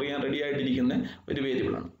കിട്ടുന്നത് സ്റ്റോർ ചെയ്യാൻ റെഡി ആയിട്ടിരിക്കുന്ന ഒരു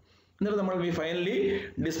വേരിയബിളാണ്. എന്നിട്ട് നമ്മൾ ഫൈനലി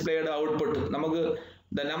ഡിസ്പ്ലേഡ് ഔട്ട്പുട്ട് നമുക്ക്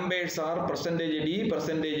the numbers are percentage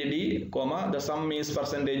d, comma the sum is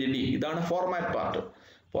percentage d. ഇതാണ് ഫോർമാറ്റ് പാർട്ട്.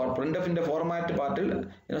 പ്രിന്റ്എഫിന്റെ ഫോർമാറ്റ് പാർട്ടിൽ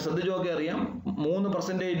ശ്രദ്ധിച്ചു നോക്കി അറിയാം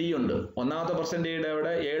 3% d ഉണ്ട്. ഒന്നാമത്തെ പെർസെൻറ്റേജ്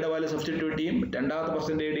അവിടെ എയുടെ വാല്യൂ സബ്സ്റ്റിറ്റ്യൂട്ട് ചെയ്യും, രണ്ടാമത്തെ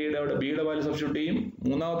പെർസെൻറ്റേജ് ഡിയുടെ അവിടെ ബിയുടെ വാല്യൂ സബ്സ്റ്റിറ്റ്യൂട്ട് ചെയ്യും,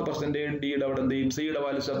 മൂന്നാമത്തെ പെർസെൻറ്റേജ് ഡിയുടെ അവിടെ എന്ത് ചെയ്യും, സിയുടെ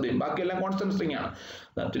വാല്യൂ സബ് ചെയ്യും. ബാക്കിയെല്ലാം കോൺസ്റ്റന്റ് സ്ട്രിംഗ് ആണ്.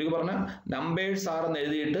 ചുരുക്കി പറഞ്ഞാൽ നമ്പേഴ്സ് ആർ എന്ന്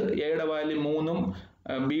എഴുതിയിട്ട് എയുടെ വാല്യൂ 3ഉം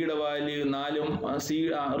ബിയുടെ വാല്യൂ 4ഉം സി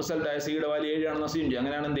റിസൾട്ടായ സിയുടെ വാല്യൂ 7 ആണെന്ന് അസ്യൂം ചെയ്യും.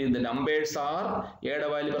 അങ്ങനെയാണ് എന്ത് ചെയ്യുന്നത്, നമ്പേഴ്സ് ആർ എയുടെ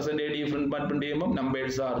വാല്യൂ പെർസെൻറ്റേജ് ഡി പ്രിന്റ് ചെയ്യുമ്പോൾ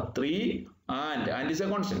numbers are 3 and is A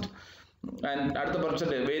constant. And അടുത്ത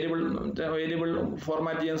പെർസെൻറ്റേജ് വേരിയബിൾ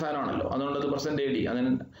ഫോർമാറ്റ് ചെയ്യുന്ന സാധനമാണല്ലോ, അതുകൊണ്ട് അത് പെർസെൻറ്റേജ് ഡി. അതിന്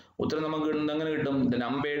ഉത്തരം നമുക്ക് എങ്ങനെ കിട്ടും, the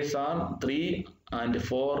numbers are 3 and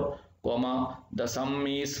 4, the sum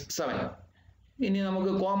is 7. ഇനി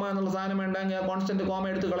നമുക്ക് കോമ എന്നുള്ള സാധനം വേണ്ടെങ്കിൽ ആ കോൺസ്റ്റന്റ് കോമ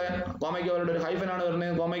എടുത്ത് കളയാം. കോമയ്ക്ക് അവരുടെ ഒരു ഹൈഫൻ ആണ്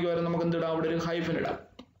വരുന്നത്, കോമയ്ക്ക് വരെ നമുക്ക് എന്തിടാം, അവിടെ ഒരു ഹൈഫൻ ഇടാം.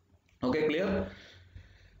 Okay, clear?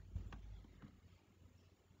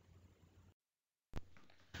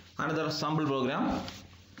 Another sample program.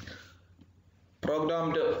 Program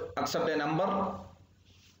to accept a number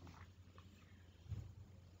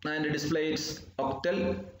and displays octal,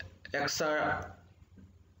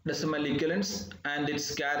 hexadecimal equivalents and its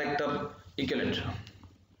character equivalent.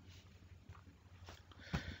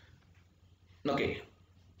 Okay.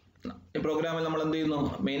 ഈ പ്രോഗ്രാമിൽ നമ്മൾ എന്ത് ചെയ്യുന്നു,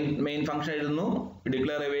 മെയിൻ ഫംഗ്ഷൻ എഴുതുന്നു,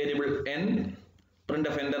 declare A variable n, print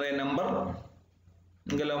of enter A number,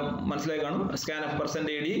 നിങ്ങൾക്കെല്ലാം മനസ്സിലായി കാണും. Scan of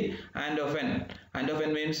percentage D and of N. And of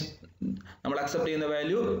N means നമ്മൾ അക്സെപ്റ്റ് ചെയ്യുന്ന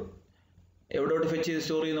വാല്യൂ എവിടോട്ട് ഫെച്ച് ചെയ്ത്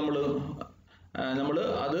സ്റ്റോർ ചെയ്യും, നമ്മൾ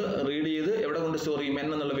അത് റീഡ് ചെയ്ത് എവിടെ കൊണ്ട് സ്റ്റോർ ചെയ്യും, n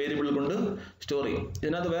എന്നുള്ള വേരിയബിൾ കൊണ്ട് സ്റ്റോർ ചെയ്യും.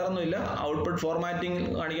 ഇതിനകത്ത് വേറെ ഒന്നുമില്ല, ഔട്ട്പുട്ട് ഫോർമാറ്റിംഗ്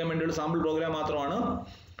കാണിക്കാൻ വേണ്ടിയുള്ള സാമ്പിൾ പ്രോഗ്രാം മാത്രമാണ്.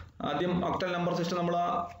 ആദ്യം ഒക്ടൽ നമ്പർ സിസ്റ്റം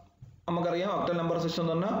നമുക്കറിയാം. ഒക്ടൽ നമ്പർ സിസ്റ്റം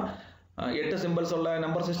എന്ന് പറഞ്ഞാൽ 8 സിമ്പിൾസ് ഉള്ള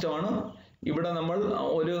നമ്പർ സിസ്റ്റമാണ്. ഇവിടെ നമ്മൾ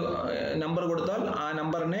ഒരു നമ്പർ കൊടുത്താൽ ആ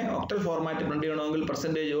നമ്പറിനെ ഒക്ടൽ ഫോർമാറ്റ് പ്രിന്റ് ചെയ്യണമെങ്കിൽ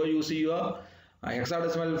പെർസെൻറ്റേജ് ഒ യൂസ് ചെയ്യുക,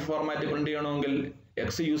 ഹെക്സാഡെസിമൽ ഫോർമാറ്റ് പ്രിന്റ് ചെയ്യണമെങ്കിൽ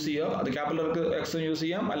എക്സ് യൂസ് ചെയ്യുക, അത് ക്യാപിറ്റൽ ലെറ്റർ എക്സും യൂസ്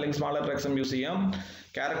ചെയ്യാം അല്ലെങ്കിൽ സ്മാൾ ലെറ്റർ എക്സും യൂസ് ചെയ്യാം.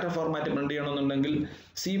 ക്യാരക്ടർ ഫോർമാറ്റ് പ്രിന്റ് ചെയ്യണമെന്നുണ്ടെങ്കിൽ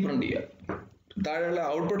സി പ്രിന്റ് ചെയ്യുക. താഴെയുള്ള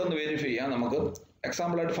ഔട്ട്പുട്ട് ഒന്ന് വെരിഫൈ ചെയ്യാം നമുക്ക്.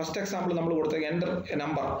 എക്സാമ്പിളായിട്ട് ഫസ്റ്റ് എക്സാമ്പിൾ നമ്മൾ കൊടുത്ത എൻ്റർ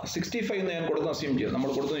നമ്പർ 65 എന്ന് ഞാൻ കൊടുത്ത് അസ്യൂം ചെയ്യും. നമ്മൾ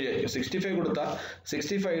കൊടുത്തു വിചാരിക്കും 65 കൊടുത്താൽ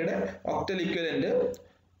 65യുടെ ഒക്ടൽ ഇക്വലന്റ്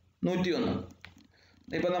 101.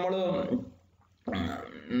 ഇപ്പം നമ്മൾ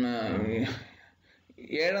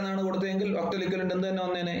 7 എന്നാണ് കൊടുത്തതെങ്കിൽ ഒക്ടൽ ഇക്വലന്റ് എന്ത് തന്നെ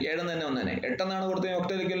വന്നേനെ, 7 തന്നെ വന്നേനെ. 8 എന്നാണ് കൊടുത്തതെങ്കിൽ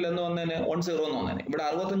ഒക്ടൽ ഇക്വലന്റ് എന്ന് വന്നേനെ 10 എന്ന് വന്നേനെ. ഇവിടെ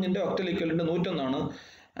 65ന്റെ ഒക്ടൽ ഇക്വലന്റ് 101 ആണ്.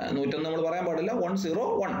 101 നമ്മൾ പറയാൻ പാടില്ല,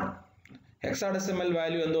 101. ഹെക്സാഡെസിമൽ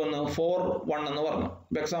വാല്യൂ എന്ത് വന്നു, 41 എന്ന് പറഞ്ഞു.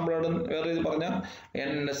 ഇപ്പോൾ എക്സാമ്പിളോട് വേറെ ഇത് പറഞ്ഞാൽ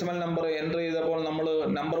ഡെസിമൽ നമ്പർ എൻ്റർ ചെയ്തപ്പോൾ നമ്മൾ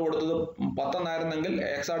നമ്പർ കൊടുത്തത് 10 എന്നായിരുന്നെങ്കിൽ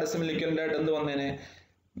ഹെക്സാഡെസിമൽ ഇക്വലന്റ് ആയിട്ട് എന്ത് വന്നേനെ,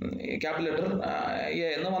 ക്യാപിറ്റൽ ലെറ്റർ എ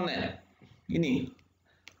എന്ന് വന്നേനെ. ഇനി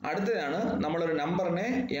അടുത്തതാണ് നമ്മളൊരു നമ്പറിനെ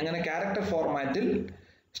എങ്ങനെ ക്യാരക്ടർ ഫോർമാറ്റിൽ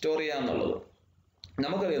സ്റ്റോർ ചെയ്യാന്നുള്ളത്.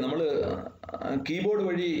 നമുക്കറിയാം, നമ്മൾ കീബോർഡ്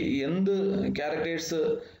വഴി എന്ത് ക്യാരക്ടേഴ്സ്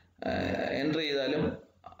എൻ്റർ ചെയ്താലും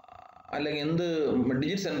അല്ലെങ്കിൽ എന്ത്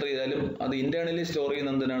ഡിജിറ്റ്സ് എൻ്റർ ചെയ്താലും അത് ഇന്റേണലി സ്റ്റോർ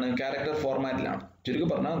ചെയ്യുന്ന എന്തിനാണ്, ക്യാരക്ടർ ഫോർമാറ്റിലാണ്. ചുരുക്കി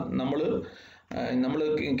പറഞ്ഞാൽ നമ്മൾ നമ്മൾ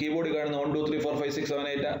കീബോർഡിൽ കാണുന്ന 1 2 3 4 5 6 7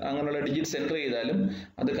 8 അങ്ങനെയുള്ള ഡിജിറ്റ്സ് എൻ്റർ ചെയ്താലും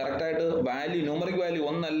അത് കറക്റ്റായിട്ട് വാല്യൂ ന്യൂമറിക് വാല്യൂ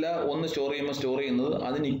ഒന്നല്ല ഒന്ന് സ്റ്റോർ ചെയ്യുന്നത്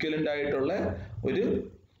അതിന് ഇക്വലൻ്റ് ആയിട്ടുള്ള ഒരു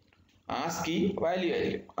ആസ്കി വാല്യൂ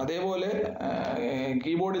ആയിരിക്കും. അതേപോലെ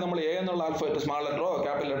കീബോർഡിൽ നമ്മൾ എ എന്നുള്ള ആൽഫബറ്റ് സ്മാൾ ലെറ്ററോ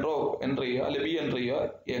ക്യാപിറ്റൽ ലെറ്ററോ എൻ്റർ ചെയ്യുക അല്ലെങ്കിൽ ബി എൻ്റർ ചെയ്യുക,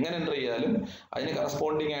 എങ്ങനെ എൻ്റർ ചെയ്താലും അതിന്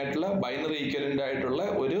കറസ്പോണ്ടിങ് ആയിട്ടുള്ള ബൈനറി ഈക്വലൻ്റ് ആയിട്ടുള്ള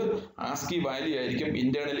ഒരു ആസ്കി വാല്യൂ ആയിരിക്കും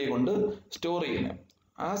ഇന്റേണലി കൊണ്ട് സ്റ്റോർ ചെയ്യുന്നത്.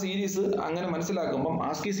 ആ സീരീസ് അങ്ങനെ മനസ്സിലാക്കുമ്പം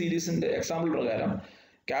ആസ്കി സീരീസിന്റെ എക്സാമ്പിൾ പ്രകാരം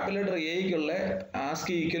capital letter എയ്ക്കുള്ള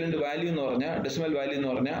ASCII equivalent value എന്ന് പറഞ്ഞാൽ ഡെസിമൽ വാല്യൂ എന്ന്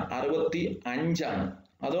പറഞ്ഞാൽ 65 ആണ്.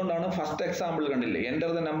 അതുകൊണ്ടാണ് ഫസ്റ്റ് എക്സാമ്പിൾ കണ്ടില്ലേ, എൻ്റർ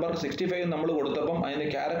ദ നമ്പർ 65 നമ്മൾ കൊടുത്തപ്പം അതിന്റെ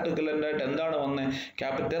ക്യാരക്ടർ ഇക്വലന്റ് ആയിട്ട് എന്താണ് വന്നത്,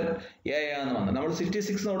 ക്യാപിറ്റൽ എ എന്ന് വന്നത്. നമ്മൾ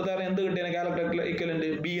 66 കൊടുത്താൽ എന്ത് കിട്ടിയേനെ, ക്യാരക്ടർ ഇക്വലന്റ്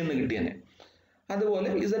ബി എന്ന് കിട്ടിയേനെ.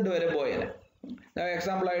 അതുപോലെ ഇസഡ് വരെ പോയേനെ.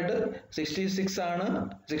 എക്സാമ്പിൾ ആയിട്ട് 66 ആണ്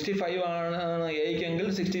 65 ആണ് എയ്ക്കെങ്കിൽ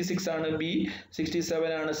 66 ആണ് ബി,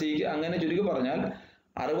 67 ആണ് സി. അങ്ങനെ ചുരുക്കി പറഞ്ഞാൽ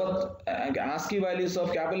 60 ASCII values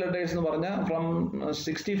of capital letters എന്ന് പറഞ്ഞാൽ ഫ്രം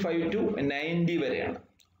 65 to 90 വരെയാണ്.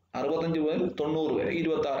 65 മുതൽ 90 വരെ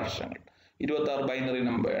 26 അക്ഷരങ്ങൾ, 26 ബൈനറി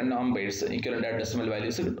നമ്പേഴ്സ് ഈക്വലന്റ് ആയിട്ട് ഡെസിമൽ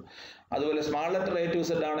വാല്യൂസ് കിട്ടും. അതുപോലെ small letter A to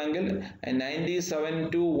Z ആണെങ്കിൽ 97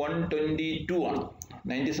 to 122 ആണ്.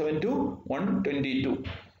 97 to 122.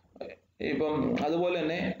 ഇപ്പം അതുപോലെ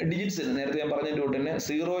തന്നെ ഡിജിറ്റ്സിന് നേരത്തെ ഞാൻ പറഞ്ഞതിൻ്റെ കൂട്ട് തന്നെ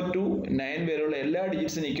 0 to 9 വരെയുള്ള എല്ലാ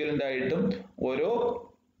ഡിജിറ്റ്സിനും ഇക്വലന്റ് ആയിട്ടും ഓരോ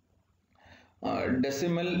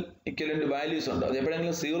ഡെസിമൽ ഇക്വലന്റ് വാല്യൂസ് ഉണ്ട്. അത്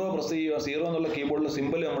എപ്പോഴെങ്കിലും 0 പ്രസ് ചെയ്യുക, 0 എന്നുള്ള കീബോർഡിലെ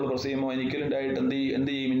സിമ്പിൾ നമ്മൾ പ്രസ് ചെയ്യുമ്പോൾ അതിന് ഇക്വലന്റ് ആയിട്ട്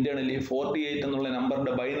എന്ത് ചെയ്യും, ഇന്റേണലി 48 എന്നുള്ള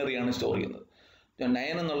നമ്പറിന്റെ ബൈനറിയാണ് സ്റ്റോർ ചെയ്യുന്നത്.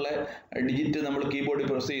 9 എന്നുള്ള ഡിജിറ്റ് നമ്മൾ കീബോർഡിൽ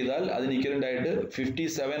പ്രസ് ചെയ്താൽ അതിന് ഇക്വലന്റ് ആയിട്ട്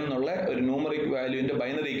 57 എന്നുള്ള ഒരു ന്യൂമറിക് വാല്യൂവിന്റെ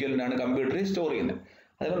ബൈനറി ഇക്വലന്റ് ആണ് കമ്പ്യൂട്ടറിൽ സ്റ്റോർ ചെയ്യുന്നത്.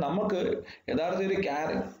 അതുകൊണ്ട് നമുക്ക് യഥാർത്ഥത്തിൽ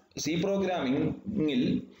സി പ്രോഗ്രാമിംഗിൽ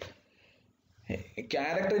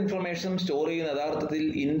ക്യാരക്ടർ ഇൻഫർമേഷൻ സ്റ്റോർ ചെയ്യുന്ന യഥാർത്ഥത്തിൽ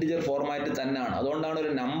ഇൻറ്റിജർ ഫോർമാറ്റ് തന്നെയാണ്. അതുകൊണ്ടാണ്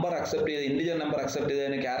ഒരു നമ്പർ അക്സെപ്റ്റ് ചെയ്ത് ഇൻറ്റിജർ നമ്പർ അക്സെപ്റ്റ്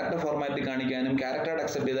ചെയ്തതിന് ക്യാരക്ടർ ഫോർമാറ്റ് കാണിക്കാനും ക്യാരക്ടർ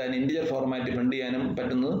അക്സെപ്റ്റ് ചെയ്തതിന് ഇൻറ്റിജർ ഫോർമാറ്റ് പ്രിന്റ് ചെയ്യാനും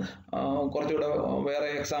പറ്റുന്നത്. കുറച്ചുകൂടെ വേറെ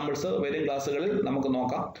എക്സാമ്പിൾസ് വരും ക്ലാസ്സുകളിൽ നമുക്ക്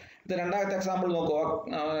നോക്കാം. ഇത് രണ്ടാമത്തെ എക്സാമ്പിൾ നോക്കുക.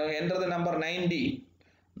 Enter the number 90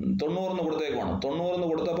 90 കൊടുത്തേക്കാണ്. 90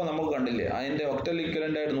 കൊടുത്തപ്പോൾ നമുക്ക് കണ്ടില്ലേ അതിന്റെ ഒക്ടൽ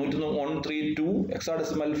ഇക്വലന്റ് ആയിട്ട് 132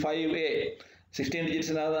 ഹെക്സാഡെസിമൽ 5A 16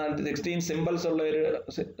 ഡിജിറ്റ്സിനകത്ത് 16 സിമ്പിൾസ് ഉള്ള ഒരു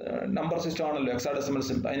നമ്പർ സിസ്റ്റം ആണല്ലോ ഹെക്സാഡെസിമൽ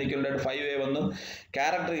സിസ്റ്റം. അതിന് ഇക്വലന്റ് ആയിട്ട് 5A വന്നു.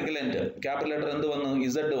 ക്യാരക്ടർ ഇക്വലന്റ് ക്യാപിറ്റൽ ലെറ്റർ എന്ത് വന്നു,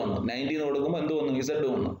 ഇസഡ് വന്നു. 90 കൊടുക്കുമ്പോൾ എന്ത് വന്നു, ഇസഡ്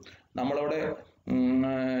വന്നു. നമ്മളവിടെ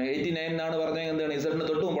 89 എന്നാണ് പറഞ്ഞത്, എന്താണ് ഇസഡിന്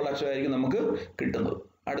തൊട്ട് മുമ്പുള്ള അക്ഷരമായിരിക്കും നമുക്ക് കിട്ടുന്നത്.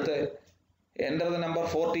 അടുത്ത എൻ്റർ ദ നമ്പർ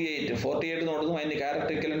 48 നോടുക്കും അതിന്റെ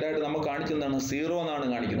ക്യാരക്ടർ ഇക്വലന്റ് ആയിട്ട് നമുക്ക് കാണിക്കുന്നതാണ് 0 എന്നാണ്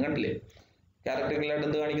കാണിക്കുന്നത്. കണ്ടില്ലേ, ക്യാരക്ടർ ഇക്വലന്റ് ആയിട്ട്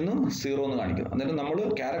എന്ത് കാണിക്കുന്നു, 0 എന്ന് കാണിക്കുന്നു. എന്നിട്ട് നമ്മൾ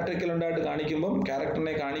ക്യാരക്ടർ ഇക്വലന്റ് ആയിട്ട്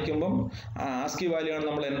ക്യാരക്ടറിനെ കാണിക്കുമ്പം ആസ്കി വാല്യൂ ആണ്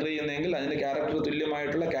നമ്മൾ എൻ്റർ ചെയ്യുന്നതെങ്കിൽ അതിന്റെ ക്യാരക്ടർ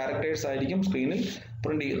തുല്യമായിട്ടുള്ള ക്യാരക്ടേഴ്സ് ആയിരിക്കും സ്ക്രീനിൽ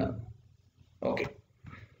പ്രിന്റ് ചെയ്യുന്നത്. Okay,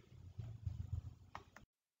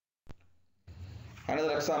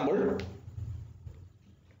 another example,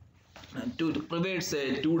 to provides a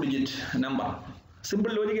 2-digit number.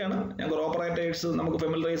 Simple ലോജിക്കാണ്. ഞങ്ങൾക്ക് ഓപ്പറേറ്റേഴ്സ് നമുക്ക്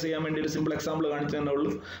ഫെമിലറൈസ് ചെയ്യാൻ വേണ്ടി ഒരു സിമ്പിൾ എക്സാമ്പിൾ കാണിച്ചു തന്നെ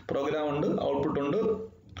ഉള്ളൂ. പ്രോഗ്രാം ഉണ്ട്, ഔട്ട്പുട്ട് ഉണ്ട്.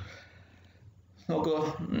 നോക്കുക,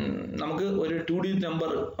 നമുക്ക് ഒരു 2 ഡിജിറ്റ്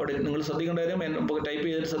നമ്പർ അവിടെ നിങ്ങൾ ശ്രദ്ധിക്കേണ്ട കാര്യം, ടൈപ്പ്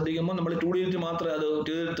ചെയ്തിട്ട് ശ്രദ്ധിക്കുമ്പോൾ നമ്മൾ 2 ഡിജിറ്റ് മാത്രമേ, അത്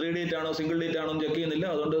 3 ഡിജിറ്റ് ആണോ സിംഗിൾ ഡിജിറ്റ് ആണോ എന്ന് ചെക്ക് ചെയ്യുന്നില്ല.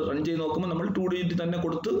 അതുകൊണ്ട് റൺ ചെയ്ത് നോക്കുമ്പോൾ നമ്മൾ 2 ഡിജിറ്റ് തന്നെ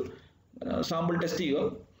കൊടുത്ത് സാമ്പിൾ ടെസ്റ്റ് ചെയ്യുക.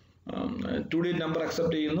 2 ഡിജിറ്റ് നമ്പർ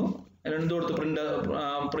അക്സെപ്റ്റ് ചെയ്യുന്നു. എന്ത് കൊടുത്ത്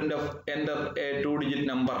print of enter A 2 digit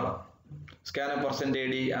number scanner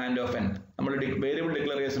 %d and of n. നമ്മൾ വേരിയബിൾ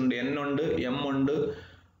ഡിക്ലറേഷൻ ഉണ്ട്, n ഉണ്ട്, m ഉണ്ട്,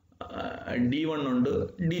 d1 ഉണ്ട്,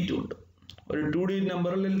 d2 ഉണ്ട്. ഒരു 2 ഡിജിറ്റ്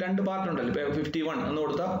നമ്പറിൽ 2 പാർട്ട് ഉണ്ടല്ലോ. ഇപ്പോൾ 51 എന്ന്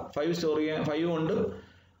കൊടുത്താൽ 5 സ്റ്റോർ ചെയ്യാൻ 5 ഉണ്ട്,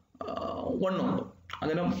 1 ഉണ്ട്.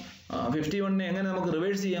 അന്നേരം 51 എങ്ങനെ നമുക്ക്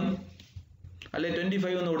റിവേഴ്സ് ചെയ്യാം, അല്ലെ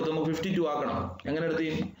 25 എന്ന് കൊടുത്ത് നമുക്ക് 52 ആക്കണം. എങ്ങനെ എടുത്ത്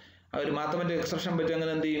ചെയ്യും, ആ ഒരു മാത്തമാറ്റിക് എക്സ്പ്രഷൻ പറ്റി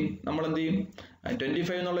അങ്ങനെ എന്ത് ചെയ്യും, നമ്മൾ എന്ത് ചെയ്യും,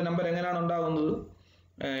 25 എന്നുള്ള നമ്പർ എങ്ങനെയാണ് ഉണ്ടാകുന്നത്,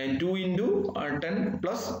 2 into 10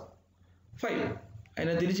 plus 5.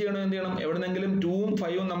 അതിനെ തിരിച്ച് ചെയ്യണം, എന്ത് ചെയ്യണം, എവിടെന്നെങ്കിലും 2ഉം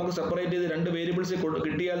 5ഉം നമുക്ക് സെപ്പറേറ്റ് ചെയ്ത് 2 വേരിയബിൾസ്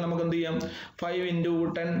കിട്ടിയാൽ നമുക്ക് എന്ത് ചെയ്യാം, 5 into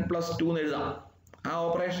 10 plus 2 എന്ന് എഴുതാം. ആ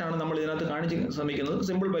ഓപ്പറേഷനാണ് നമ്മൾ ഇതിനകത്ത് കാണിച്ച് ശ്രമിക്കുന്നത്.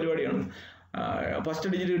 സിമ്പിൾ പരിപാടിയാണ്. ഫസ്റ്റ്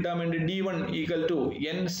ഡിജിറ്റ് കിട്ടാൻ വേണ്ടി d1 equal to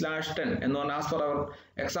n/10 എന്ന് പറഞ്ഞാൽ ആസ് പെർ അവർ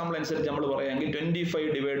എക്സാമ്പിൾ അനുസരിച്ച് നമ്മൾ പറയുകയാണെങ്കിൽ 25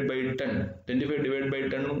 divided by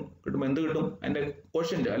 10 കിട്ടുമ്പോൾ എന്ത് കിട്ടും, അതിന്റെ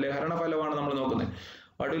ക്വോഷ്യന്റ് അല്ലെ ഹരണഫലമാണ് നമ്മൾ നോക്കുന്നത്.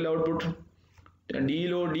 വാട്ട് വിൽ ഔട്ട്പുട്ട്,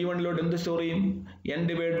 d1 എന്ത് സ്റ്റോർ ചെയ്യും, n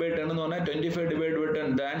divided by 10 എന്ന് പറഞ്ഞാൽ 25 divided by 10.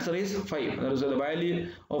 The answer is 5. So the value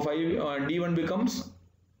of 5 d1 becomes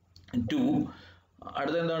 2.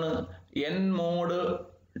 അടുത്ത എന്താണ്, n mod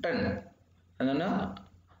 10 എന്നാ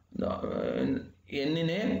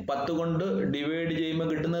n-നെ 10 കൊണ്ട് ഡിവൈഡ് ചെയ്യുമ്പോൾ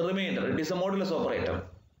കിട്ടുന്ന reminder. It is A modulus operator.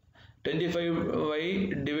 25y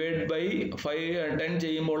divided by 10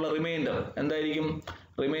 ചെയ്യുമ്പോൾ ഉള്ള റിമൈൻഡർ എന്തായിരിക്കും?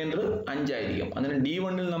 റിമൈൻഡർ 5 ആയിരിക്കും. അങ്ങനെ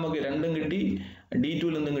D1-ൽ നമുക്ക് 2 കിട്ടി,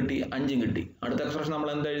 D2-ൽ നിന്നും കിട്ടി 5 കിട്ടി. അടുത്ത എക്സ്പ്രഷൻ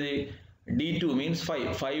നമ്മൾ എന്താ എഴുതി? D2 means 5.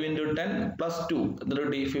 5 into 10 plus 2.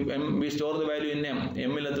 We store the value in M.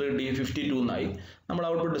 M-ൽ എത്ര കിട്ടി? 52 എന്നായി. നമ്മൾ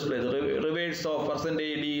ഔട്ട്പുട്ട് ഡിസ്പ്ലേ ചെയ്തു. Reverse of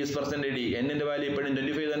percentage D is percentage D. N-ന്റെ value ഇപ്പോഴും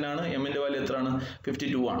 25 തന്നെയാണ്. M-ന്റെ വാല്യൂ എത്രയാണ്?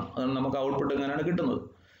 52 ആണ്. അതുകൊണ്ട് നമുക്ക് ഔട്ട്പുട്ട് എങ്ങനെയാണ് കിട്ടുന്നത്?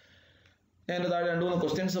 ഞാൻ എൻ്റെ താഴെ 2-3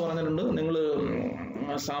 ക്വസ്റ്റ്യൻസ് പറഞ്ഞിട്ടുണ്ട്. നിങ്ങൾ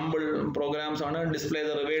സാമ്പിൾ പ്രോഗ്രാംസ് ആണ്. Display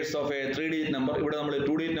the reverse of A 3 digit number. ഇവിടെ നമ്മൾ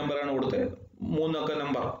 2 digit നമ്പറാണ് കൊടുത്തത്. 3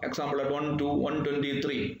 നമ്പർ. Example 1 to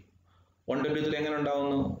 123. 123 എങ്ങനെ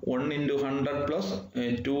ഉണ്ടാവുന്നു? 1 into 100 plus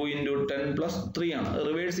 2 into 10 plus 3 ആണ്.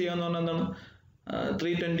 റിവേഴ്സ് ചെയ്യാന്ന് പറഞ്ഞാൽ എന്താണ്?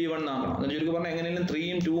 321 ആകണം. എന്ന് ചുരുക്കി പറഞ്ഞാൽ എങ്ങനെയും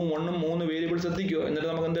 3-ഉം 2-ഉം 1-ഉം 3 വേരിയബിൾസ് എത്തിക്കുക. എന്നിട്ട്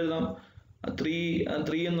നമുക്ക് എന്ത് എഴുതാം?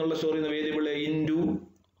 3 എന്നുള്ള സ്റ്റോർ ചെയ്യുന്ന വേരിയബിൾ ഇൻറ്റു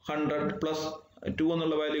 100 പ്ലസ് 2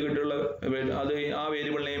 എന്നുള്ള വാല്യൂ കിട്ടിയുള്ള അത് ആ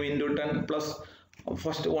variable name into 10 plus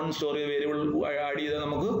first 1 store ചെയ്ത വേരിയബിൾ ആഡ് ചെയ്താൽ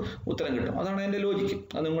നമുക്ക് ഉത്തരം കിട്ടും. അതാണ് അതിൻ്റെ ലോജിക്ക്.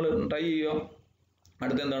 അത് നിങ്ങൾ ട്രൈ ചെയ്യുക.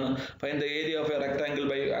 അടുത്ത എന്താണ്? Find the area of A rectangle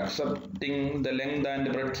by accepting the length and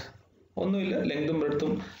breadth. ഒന്നുമില്ല, ലെങ്തും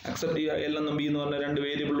ബ്രെഡ്ത്തും അക്സെപ്റ്റ് ചെയ്യുക. L എന്നും B എന്ന് പറഞ്ഞ 2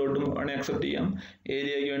 വേരിയബിളിലോട്ടും വേണമെങ്കിൽ അക്സെപ്റ്റ് ചെയ്യാം.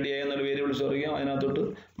 ഏരിയയ്ക്ക് വേണ്ടി A എന്നൊരു വേരിയബിൾ സ്റ്റോർ ചെയ്യാം. അതിനകത്തോട്ട്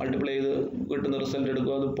മൾട്ടിപ്ലൈ ചെയ്ത് കിട്ടുന്ന റിസൾട്ട്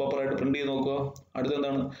എടുക്കുക. അത് പ്രോപ്പറായിട്ട് പ്രിന്റ് ചെയ്ത് നോക്കുക. അടുത്ത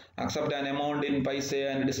എന്താണ്? അക്സെപ്റ്റ് ആൻ എമൗണ്ട് ഇൻ പൈസ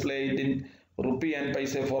and display it in rupee and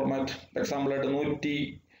പൈസ ഫോർമാറ്റ്. എക്സാമ്പിളായിട്ട്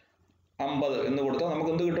 150 എന്ന് കൊടുത്താൽ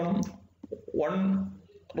നമുക്ക് എന്ത് കിട്ടണം? 1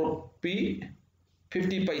 rupee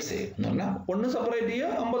 50 പൈസ എന്ന് പറഞ്ഞാൽ 1 സെപ്പറേറ്റ് ചെയ്യുക,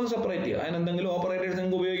 50 സെപ്പറേറ്റ് ചെയ്യുക. അതിനെന്തെങ്കിലും ഓപ്പറേറ്റേഴ്സ്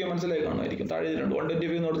നിങ്ങൾക്ക് ഉപയോഗിക്കാൻ മനസ്സിലായി കാണുമായിരിക്കും. താഴെ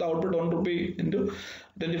 125 എന്ന് കൊടുത്താൽ ഔട്ട്പുട്ട് 1 rupee into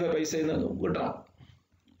 25 പൈസ എന്ന് കിട്ടണം.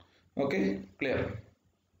 Okay, clear.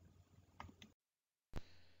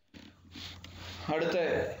 അടുത്ത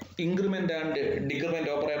ഇൻക്രിമെന്റ് ആൻഡ്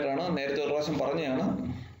ഡിക്രിമെന്റ് ഓപ്പറേറ്റർ ആണ്. നേരത്തെ ഒരു പ്രാവശ്യം പറഞ്ഞതാണ്.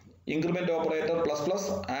 Increment operator plus plus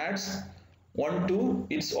ads 1 to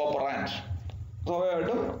its operand.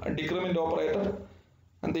 സ്വാഭാവികമായിട്ടും ഡിക്രിമെന്റ് ഓപ്പറേറ്റർ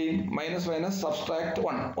എന്ത് ചെയ്യും? മൈനസ് മൈനസ് സബ്സ്ട്രാക്ട്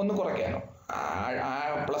 1 ഒന്ന് കുറയ്ക്കാനോ.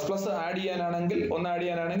 പ്ലസ് പ്ലസ് ആഡ്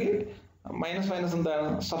ചെയ്യാനാണെങ്കിൽ മൈനസ് മൈനസ് എന്താണ്?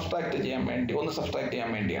 സബ്സ്ട്രാക്ട് ചെയ്യാൻ വേണ്ടി, ഒന്ന് സബ്സ്ട്രാക്ട്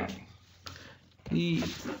ചെയ്യാൻ വേണ്ടിയാണ്. ഈ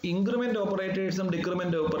ഇൻക്രിമെന്റ് ഓപ്പറേറ്റേഴ്സും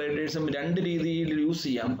ഡിക്രിമെന്റ് ഓപ്പറേറ്റേഴ്സും 2 രീതിയിൽ യൂസ്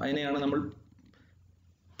ചെയ്യാം. അതിനെയാണ് നമ്മൾ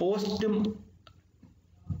പോസ്റ്റും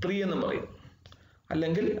പ്രീ എന്നും പറയും.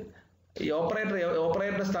 അല്ലെങ്കിൽ ഈ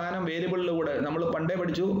ഓപ്പറേറ്റർ സ്ഥാനം വേരിയബിളിലൂടെ നമ്മൾ പണ്ടേ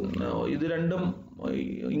പഠിച്ചു. ഇത് രണ്ടും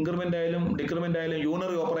ഇൻക്രിമെന്റ് ആയാലും ഡിക്രിമെന്റ് ആയാലും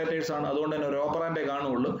യൂണറി ഓപ്പറേറ്റേഴ്സ് ആണ്. അതുകൊണ്ട് തന്നെ ഒരു ഓപ്പറാൻഡേ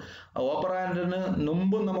കാണുള്ളൂ. ഓപ്പറാൻഡിന്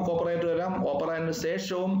മുമ്പും നമുക്ക് ഓപ്പറേറ്റർ വരാം, ഓപ്പറാൻഡിന്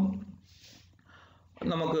ശേഷവും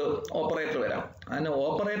നമുക്ക് ഓപ്പറേറ്റർ വരാം. അതിന്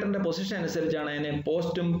ഓപ്പറേറ്ററിന്റെ പൊസിഷൻ അനുസരിച്ചാണ് അതിനെ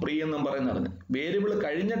പോസ്റ്റും പ്രീ എന്നും പറയുന്നത്. വേരിയബിൾ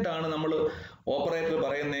കഴിഞ്ഞിട്ടാണ് നമ്മൾ ഓപ്പറേറ്റർ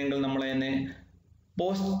പറയുന്നതെങ്കിൽ നമ്മൾ അതിനെ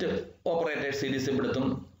പോസ്റ്റ് ഓപ്പറേറ്റർ സീരീസിൽ പെടുത്തും.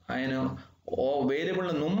 അതിന്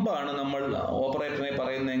വേരിയബിളിന് മുമ്പാണ് നമ്മൾ ഓപ്പറേറ്ററിനെ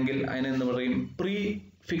പറയുന്നതെങ്കിൽ അതിനെന്ത് പറയും? പ്രീ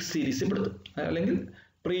ഫിക്സ് സീരീസിൽ പെടുത്തും. അല്ലെങ്കിൽ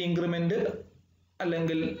പ്രീ ഇൻക്രിമെന്റ്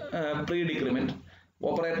അല്ലെങ്കിൽ പ്രീ ഡിക്രിമെന്റ്.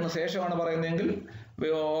 ഓപ്പറേറ്ററിന് ശേഷമാണ് പറയുന്നതെങ്കിൽ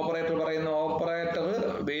ഓപ്പറേറ്റർ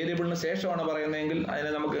വേരിയബിളിന് ശേഷമാണ് പറയുന്നതെങ്കിൽ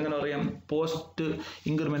അതിനെ നമുക്ക് എങ്ങനെ പറയാം? പോസ്റ്റ്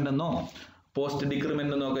ഇൻക്രിമെന്റ് എന്നോ പോസ്റ്റ്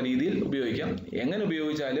ഡിക്രിമെന്റ് എന്നോ ഒക്കെ രീതിയിൽ ഉപയോഗിക്കാം. എങ്ങനെ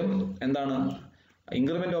ഉപയോഗിച്ചാലും എന്താണ്?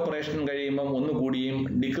 ഇൻക്രിമെന്റ് ഓപ്പറേഷൻ കഴിയുമ്പം 1 കൂടിയും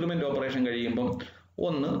ഡിക്രിമെന്റ് ഓപ്പറേഷൻ കഴിയുമ്പം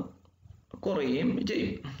 1 കുറയുകയും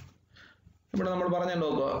ചെയ്യും. ഇവിടെ നമ്മൾ പറഞ്ഞു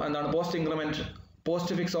നോക്കുക. എന്താണ് post increment?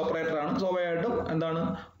 Post fix operator ആണ്. സ്വാഭാവികമായിട്ടും എന്താണ്?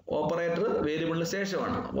 ഓപ്പറേറ്റർ വേരിയബിളിന്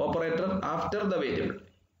ശേഷമാണ്. Operator after the variable.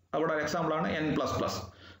 അവിടെ എക്സാമ്പിൾ ആണ് n++.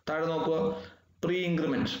 താഴെ നോക്കുക. Pre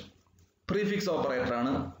increment pre fix operator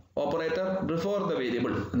ആണ്. ഓപ്പറേറ്റർ ബിഫോർ ദ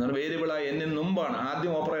വേരിയബിൾ എന്നാൽ വേരിയബിൾ ആ n മുമ്പാണ്.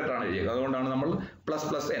 ആദ്യം ഓപ്പറേറ്റർ ആണ് ചെയ്യുക. അതുകൊണ്ടാണ് നമ്മൾ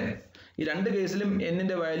 ++n. ഈ 2 കേസിലും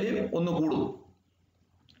n-ന്റെ വാല്യൂ 1 കൂടും.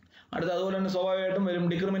 അടുത്ത അതുപോലെ തന്നെ സ്വാഭാവികമായിട്ടും വരും.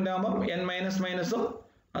 ഡിക്രിമെന്റ് ആകുമ്പോൾ n-ഉം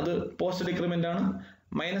അത് പോസ്റ്റ് ഡിക്രിമെന്റ് ആണ്.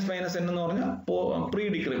 -n എന്ന് പറഞ്ഞാൽ പ്രീ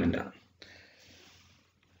ഡിക്രിമെന്റ് ആണ്.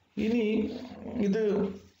 ഇനി ഇത്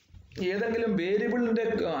ഏതെങ്കിലും വേരിയബിളിന്റെ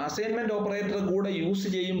അസൈൻമെന്റ് ഓപ്പറേറ്റർ കൂടെ യൂസ്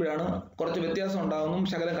ചെയ്യുമ്പോഴാണ് കുറച്ച് വ്യത്യാസം ഉണ്ടാകുന്നു,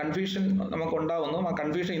 ശകലം കൺഫ്യൂഷൻ നമുക്ക് ഉണ്ടാകുന്നു. ആ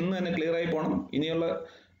കൺഫ്യൂഷൻ ഇന്ന് തന്നെ ക്ലിയർ ആയി പോകണം. ഇനിയുള്ള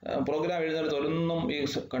പ്രോഗ്രാം എഴുതുന്നിടത്തൊന്നും ഈ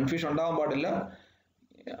കൺഫ്യൂഷൻ ഉണ്ടാകാൻ പാടില്ല.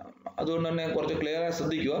 അതുകൊണ്ട് തന്നെ കുറച്ച് ക്ലിയർ ആയി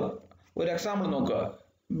ശ്രദ്ധിക്കുക. ഒരു എക്സാമ്പിൾ നോക്കുക.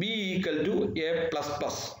 b = a++.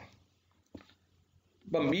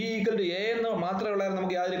 ഇപ്പം b = a എന്ന് മാത്രമേ ഉള്ളായിരുന്നു,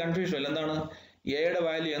 നമുക്ക് യാതൊരു കൺഫ്യൂഷൻ ഇല്ല. എന്താണ്? എയുടെ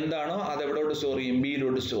വാല്യൂ എന്താണോ അത് എവിടോട്ട് സ്റ്റോർ ചെയ്യും?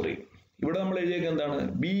 ബിയിലോട്ട് സ്റ്റോർ ചെയ്യും. ഇവിടെ നമ്മൾ എഴുതിയേക്കുന്നത് എന്താണ്?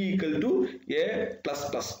 b =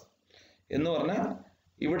 a++ എന്ന് പറഞ്ഞാൽ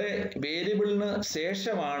ഇവിടെ വേരിയബിളിന്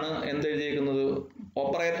ശേഷമാണ് എന്തെഴുതിയേക്കുന്നത്?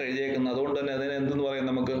 ഓപ്പറേറ്റർ എഴുതിയേക്കുന്നത്. അതുകൊണ്ട് തന്നെ അതിനെ എന്തെന്ന് പറയാം?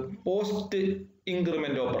 നമുക്ക് പോസ്റ്റ്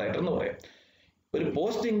ഇൻക്രിമെന്റ് ഓപ്പറേറ്റർ എന്ന് പറയാം. ഒരു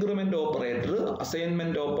പോസ്റ്റ് ഇൻക്രിമെന്റ് ഓപ്പറേറ്റർ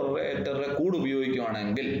അസൈൻമെന്റ് ഓപ്പറേറ്ററുടെ കൂടെ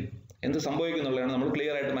ഉപയോഗിക്കുകയാണെങ്കിൽ എന്ത് സംഭവിക്കുന്നുള്ളതാണ് നമ്മൾ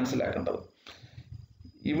ക്ലിയർ ആയിട്ട് മനസ്സിലാക്കേണ്ടത്.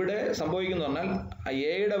 ഇവിടെ സംഭവിക്കുന്നു പറഞ്ഞാൽ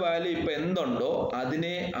എയുടെ വാല്യൂ ഇപ്പം എന്തുണ്ടോ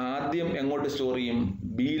അതിനെ ആദ്യം എങ്ങോട്ട് സ്റ്റോർ ചെയ്യും?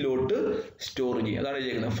 ബിയിലോട്ട് സ്റ്റോർ ചെയ്യും. അതാണ്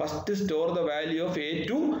ചെയ്യുന്നത്. First store the value of A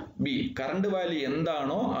to B. Current value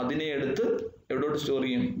എന്താണോ അതിനെ എടുത്ത് എവിടോട്ട് സ്റ്റോർ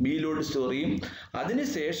ചെയ്യും? ബിയിലോട്ട് സ്റ്റോർ ചെയ്യും. അതിന്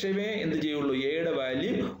ശേഷമേ എന്ത് ചെയ്യുള്ളൂ? എയുടെ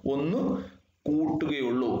വാല്യൂ ഒന്ന്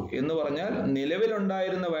കൂട്ടുകയുള്ളൂ. എന്ന് പറഞ്ഞാൽ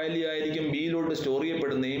നിലവിലുണ്ടായിരുന്ന വാല്യൂ ആയിരിക്കും ബിയിലോട്ട് സ്റ്റോർ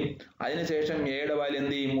ചെയ്യപ്പെടുന്നതും അതിനുശേഷം എയുടെ വാല്യൂ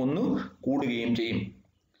എന്ത് ചെയ്യും? ഒന്ന് കൂടുകയും ചെയ്യും.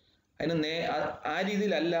 അതിന് ആ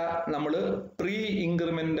രീതിയിലല്ല നമ്മൾ പ്രീ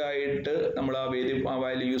ഇൻക്രിമെൻ്റ് ആയിട്ട് നമ്മൾ ആ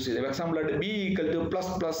വാല്യൂ യൂസ് ചെയ്തത്. എക്സാമ്പിളായിട്ട് B equal two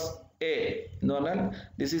plus plus A എന്ന് പറഞ്ഞാൽ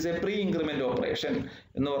this is A pre increment operation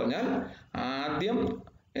എന്ന് പറഞ്ഞാൽ ആദ്യം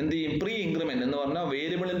എന്ത് ചെയ്യും? പ്രീ ഇൻക്രിമെന്റ് എന്ന് പറഞ്ഞാൽ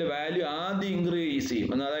വേരിയബിളിന്റെ വാല്യൂ ആദ്യം ഇൻക്രീസ് ചെയ്യും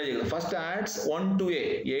എന്ന്. അതായത് ചെയ്യുന്നത് ഫസ്റ്റ് ആഡ്സ് 1 to a.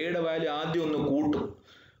 എയുടെ വാല്യൂ ആദ്യം ഒന്ന് കൂട്ടും.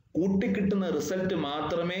 കൂട്ടിക്കിട്ടുന്ന റിസൾട്ട്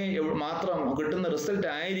മാത്രം കിട്ടുന്ന റിസൾട്ട്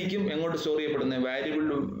ആയിരിക്കും എങ്ങോട്ട് സ്റ്റോർ ചെയ്യപ്പെടുന്നത്?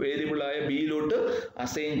 വേരിയബിളായ ബിയിലോട്ട്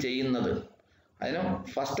അസൈൻ ചെയ്യുന്നത്. അതിന്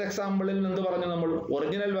ഫസ്റ്റ് എക്സാമ്പിളിൽ നിന്ന് പറഞ്ഞു നമ്മൾ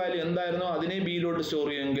ഒറിജിനൽ വാല്യൂ എന്തായിരുന്നോ അതിനെ ബിയിലോട്ട് സ്റ്റോർ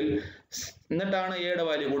ചെയ്യുമെങ്കിൽ എന്നിട്ടാണ് എയുടെ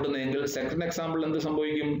വാല്യൂ കൂട്ടുന്നതെങ്കിൽ സെക്കൻഡ് എക്സാമ്പിൾ എന്ത്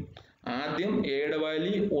സംഭവിക്കും? ആദ്യം എയുടെ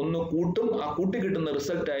വാല്യൂ ഒന്ന് കൂട്ടും. ആ കൂട്ടി കിട്ടുന്ന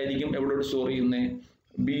റിസൾട്ട് ആയിരിക്കും എവിടോട്ട് സ്റ്റോർ ചെയ്യുന്നത്?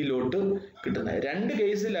 ബിയിലോട്ട് കിട്ടുന്നത്. രണ്ട്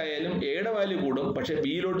കേസിലായാലും എയുടെ വാല്യൂ കൂടും. പക്ഷെ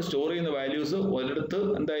ബിയിലോട്ട് സ്റ്റോർ ചെയ്യുന്ന വാല്യൂസ് ഒരിടത്ത്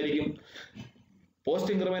എന്തായിരിക്കും?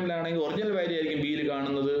 പോസ്റ്റ് ഇൻക്രിമെന്റിലാണെങ്കിൽ ഒറിജിനൽ വാല്യൂ ആയിരിക്കും ബിയിൽ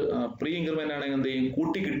കാണുന്നത്. പ്രീ ഇൻക്രിമെന്റ് ആണെങ്കിൽ എന്ത് ചെയ്യും?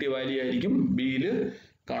 കൂട്ടി കിട്ടിയ വാല്യൂ ആയിരിക്കും ബിയിൽ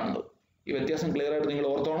കാണുന്നത്. ഈ വ്യത്യാസം ക്ലിയർ ആയിട്ട് നിങ്ങൾ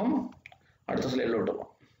ഓർത്തോണം. അടുത്ത സ്ലൈഡിലോട്ട്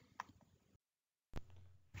പോകാം.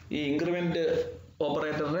 ഈ ഇൻക്രിമെന്റ്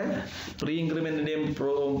ഓപ്പറേറ്ററുടെ പ്രീ ഇൻക്രിമെന്റിന്റെയും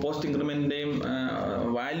പോസ്റ്റ് ഇൻക്രിമെന്റിന്റെയും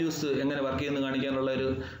വാല്യൂസ് എങ്ങനെ വർക്ക് ചെയ്യുന്നത് കാണിക്കാനുള്ള ഒരു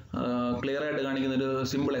ക്ലിയർ ആയിട്ട് കാണിക്കുന്ന ഒരു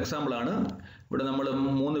സിമ്പിൾ എക്സാമ്പിൾ ആണ്. ഇവിടെ നമ്മൾ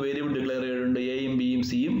 3 വേരിയബിൾ ഡിക്ലെയർ ചെയ്തിട്ടുണ്ട്, എയും ബിയും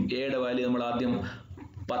സിയും. എയുടെ വാല്യൂ നമ്മൾ ആദ്യം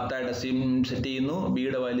 10 ആയിട്ട് സെറ്റ് ചെയ്യുന്നു,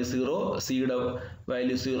 ബിയുടെ വാല്യൂ 0, സിയുടെ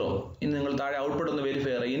വാല്യൂ 0. ഇനി നിങ്ങൾ താഴെ ഔട്ട്പുട്ട് ഒന്ന് വെരിഫൈ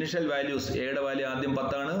ചെയ്യുക. ഇനിഷ്യൽ വാല്യൂസ് എയുടെ വാല്യൂ ആദ്യം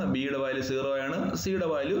 10 ആണ്, ബിയുടെ വാല്യൂ 0 ആണ്, സിയുടെ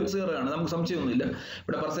വാല്യൂ 0 ആണ്. നമുക്ക് സംശയമൊന്നുമില്ല.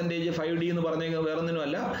 ഇവിടെ പെർസെൻറ്റേജ് 5D എന്ന് പറഞ്ഞാൽ വേറെ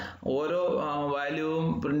ഒന്നിനുമല്ല, ഓരോ വാല്യൂവും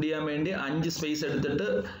പ്രിന്റ് ചെയ്യാൻ വേണ്ടി 5 സ്പേസ് എടുത്തിട്ട്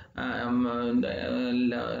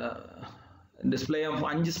ഡിസ്പ്ലേ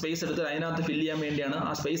 5 സ്പേസ് എടുത്ത് അതിനകത്ത് ഫില്ല് ചെയ്യാൻ വേണ്ടിയാണ്,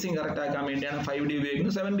 ആ സ്പേസിങ് കറക്റ്റ് ആക്കാൻ വേണ്ടിയാണ് 5D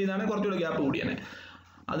ഉപയോഗിക്കുന്നത്. 7D എന്നാണെങ്കിൽ കുറച്ചുകൂടെ ഗ്യാപ്പ് കൂടിയാണ്.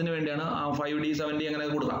 അതിന് വേണ്ടിയാണ് ആ 5D 7D അങ്ങനെ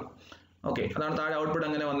കൊടുക്കാം. ഓക്കെ, അതാണ് താഴെ ഔട്ട്പുട്ട്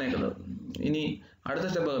അങ്ങനെ വന്നേക്കുന്നത്. ഇനി അടുത്ത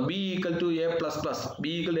step B equal to A plus plus.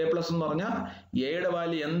 B equal A plus എന്ന് പറഞ്ഞാൽ എയുടെ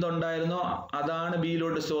വാല്യൂ എന്തുണ്ടായിരുന്നോ അതാണ്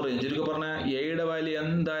ബിയിലോട്ട് സ്റ്റോർ ചെയ്യുന്നത്. ചുരുക്കി പറഞ്ഞാൽ എയുടെ വാല്യൂ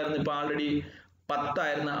എന്തായിരുന്നു? ഇപ്പോൾ ആൾറെഡി 10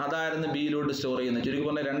 ആയിരുന്നു, അതായിരുന്നു ബിയിലോട്ട് സ്റ്റോർ ചെയ്യുന്നത്. ചുരുക്കി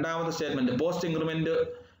പറഞ്ഞാൽ രണ്ടാമത്തെ statement post increment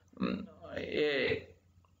A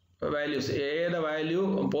values. എയുടെ വാല്യൂ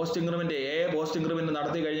പോസ്റ്റ് ഇൻക്രിമെന്റ്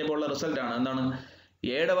നടത്തി കഴിഞ്ഞപ്പോൾ ഉള്ള റിസൾട്ടാണ് എന്താണ്?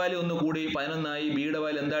 എയുടെ വാല്യൂ ഒന്ന് കൂടി 11 ആയി, ബിയുടെ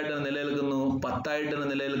വാല്യൂ എന്തായിട്ട് നിലനിൽക്കുന്നു? 10 ആയിട്ട്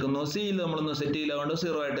നിലനിൽക്കുന്നു. സിയിൽ നമ്മളൊന്ന് സെറ്റ് ചെയ്തുകൊണ്ട്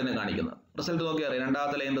 0 ആയിട്ട് തന്നെ കാണിക്കുന്നത്. റിസൾട്ട് നോക്കി അറിയാം.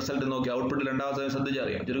 രണ്ടാമത്തെ ലൈൻ റിസൾട്ട് നോക്കി ഔട്ട്പുട്ട് രണ്ടാമത്തെ ലൈൻ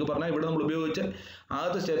ശ്രദ്ധിച്ചറിയാം. ചുരുക്കി പറഞ്ഞാൽ ഇവിടെ നമ്മൾ ഉപയോഗിച്ച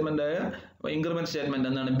ആദ്യത്തെ സ്റ്റേറ്റ്മെന്റ് ആയ ഇൻക്രിമെന്റ് സ്റ്റേറ്റ്മെന്റ്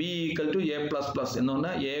എന്താണ്? B equal to A plus plus എന്ന്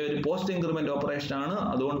പറഞ്ഞാൽ എ ഒരു പോസ്റ്റ് ഇൻക്രിമെന്റ് ഓപ്പറേഷൻ ആണ്.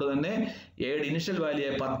 അതുകൊണ്ട് തന്നെ എയുടെ ഇനിഷ്യൽ വാല്യൂ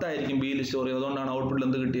 10 ആയിരിക്കും ബിയിൽ സ്റ്റോർ ചെയ്യുന്നത്. അതുകൊണ്ടാണ് ഔട്ട്പുട്ടിൽ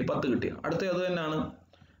എന്ത് കിട്ടിയത്? 10 കിട്ടിയത്. അടുത്ത അത് തന്നെയാണ്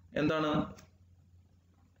എന്താണ്?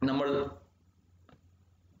 നമ്മൾ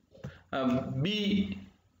ബി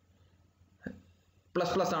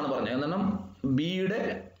പ്ലസ് പ്ലസ് ആണ് പറഞ്ഞത്. കാരണം ബിയുടെ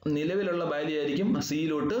നിലവിലുള്ള വാല്യൂ ആയിരിക്കും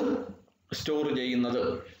സിയിലോട്ട് സ്റ്റോർ ചെയ്യുന്നത്.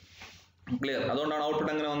 ക്ലിയർ? അതുകൊണ്ടാണ്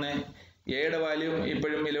ഔട്ട്പുട്ട് എങ്ങനെ വന്നേ? എയുടെ വാല്യൂ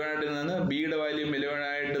ഇപ്പോഴും 11 ആയിട്ട് നിന്ന് ബിയുടെ വാല്യൂ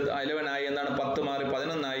 11 ആയി എന്നാണ്. 10 മാറി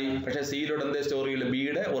 11 ആയി. പക്ഷേ സിയിലോട്ട് എന്തേ സ്റ്റോർ ചെയ്യില്ല?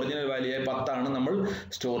 ബിയുടെ ഒറിജിനൽ വാല്യൂ ആയി 10 ആണ് നമ്മൾ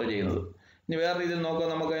സ്റ്റോർ ചെയ്യുന്നത്. ഇനി വേറെ രീതിയിൽ നോക്കുക.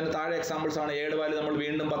 നമുക്ക് അതിന് താഴെ എക്സാമ്പിൾസ് ആണ്. എയുടെ വാല്യൂ നമ്മൾ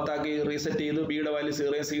വീണ്ടും 10 ആക്കി റീസെറ്റ് ചെയ്തു, ബിയുടെ വാല്യൂ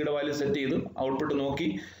 0, സിയുടെ വാല്യൂ സെറ്റ് ചെയ്തു, ഔട്ട്പുട്ട് നോക്കി.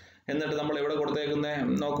 എന്നിട്ട് നമ്മൾ എവിടെ കൊടുത്തേക്കുന്നത്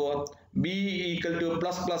നോക്കുക. B equal two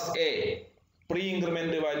plus plus A pre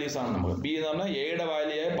increment values ആണ്. നമ്മൾ ബി എന്ന് പറഞ്ഞാൽ എയുടെ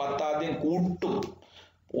വാല്യൂ 10 ആദ്യം കൂട്ടും,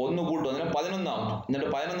 ഒന്ന് കൂട്ടും, അതിന് 11 ആവും. എന്നിട്ട്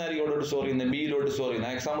 11 ആയിരിക്കും എവിടോട്ട് സ്റ്റോർ ചെയ്യുന്നത്? ബിയിലോട്ട് സ്റ്റോർ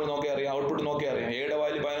ചെയ്യുന്നത്. എക്സാമ്പിൾ നോക്കി അറിയാം, ഔട്ട്പുട്ട് നോക്കി അറിയാം. എയുടെ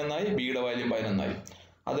വാല്യൂ 11 ആയി, ബിയുടെ വാല്യൂ 11 ആയി.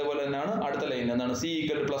 അതേപോലെ തന്നെയാണ് അടുത്ത ലൈൻ എന്താണ്? C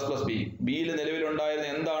equal two plus plus B. ബിയിൽ നിലവിലുണ്ടായിരുന്ന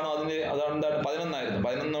എന്താണോ അതാണ് 11 ആയിരുന്നു.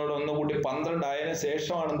 11 ഒന്ന് കൂട്ടി 12 ആയതിനു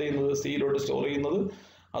ശേഷമാണ് എന്ത് ചെയ്യുന്നത്? സിയിലോട്ട് സ്റ്റോർ ചെയ്യുന്നത്.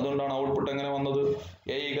 അതുകൊണ്ടാണ് ഔട്ട്പുട്ട് എങ്ങനെ വന്നത്?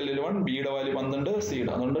 എ ഈക്വൽ 11, ബിയുടെ വാല്യൂ 12,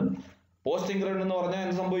 സിയുടെ. അതുകൊണ്ട് പോസ്റ്റ് ഇൻക്രിമെന്റ് എന്ന് പറഞ്ഞാൽ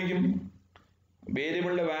എന്ത് സംഭവിക്കും?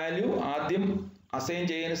 വേരിയബിളിന്റെ വാല്യൂ ആദ്യം അസൈൻ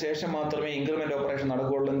ചെയ്തതിന് ശേഷം മാത്രമേ ഇൻക്രിമെന്റ് ഓപ്പറേഷൻ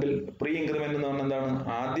നടക്കുകയുള്ളെങ്കിൽ പ്രീ ഇൻക്രിമെന്റ് എന്ന് പറഞ്ഞാൽ എന്താണ്?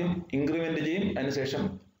 ആദ്യം ഇൻക്രിമെന്റ് ചെയ്യും, അതിനുശേഷം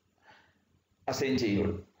അസൈൻ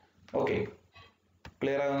ചെയ്യുള്ളൂ. ഓക്കെ,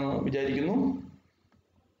 ക്ലിയർ ആണെന്ന് വിചാരിക്കുന്നു.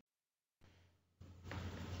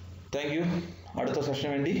 Thank you. അടുത്ത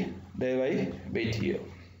സെഷന് വേണ്ടി ദയവായി വെയിറ്റ് ചെയ്യുക.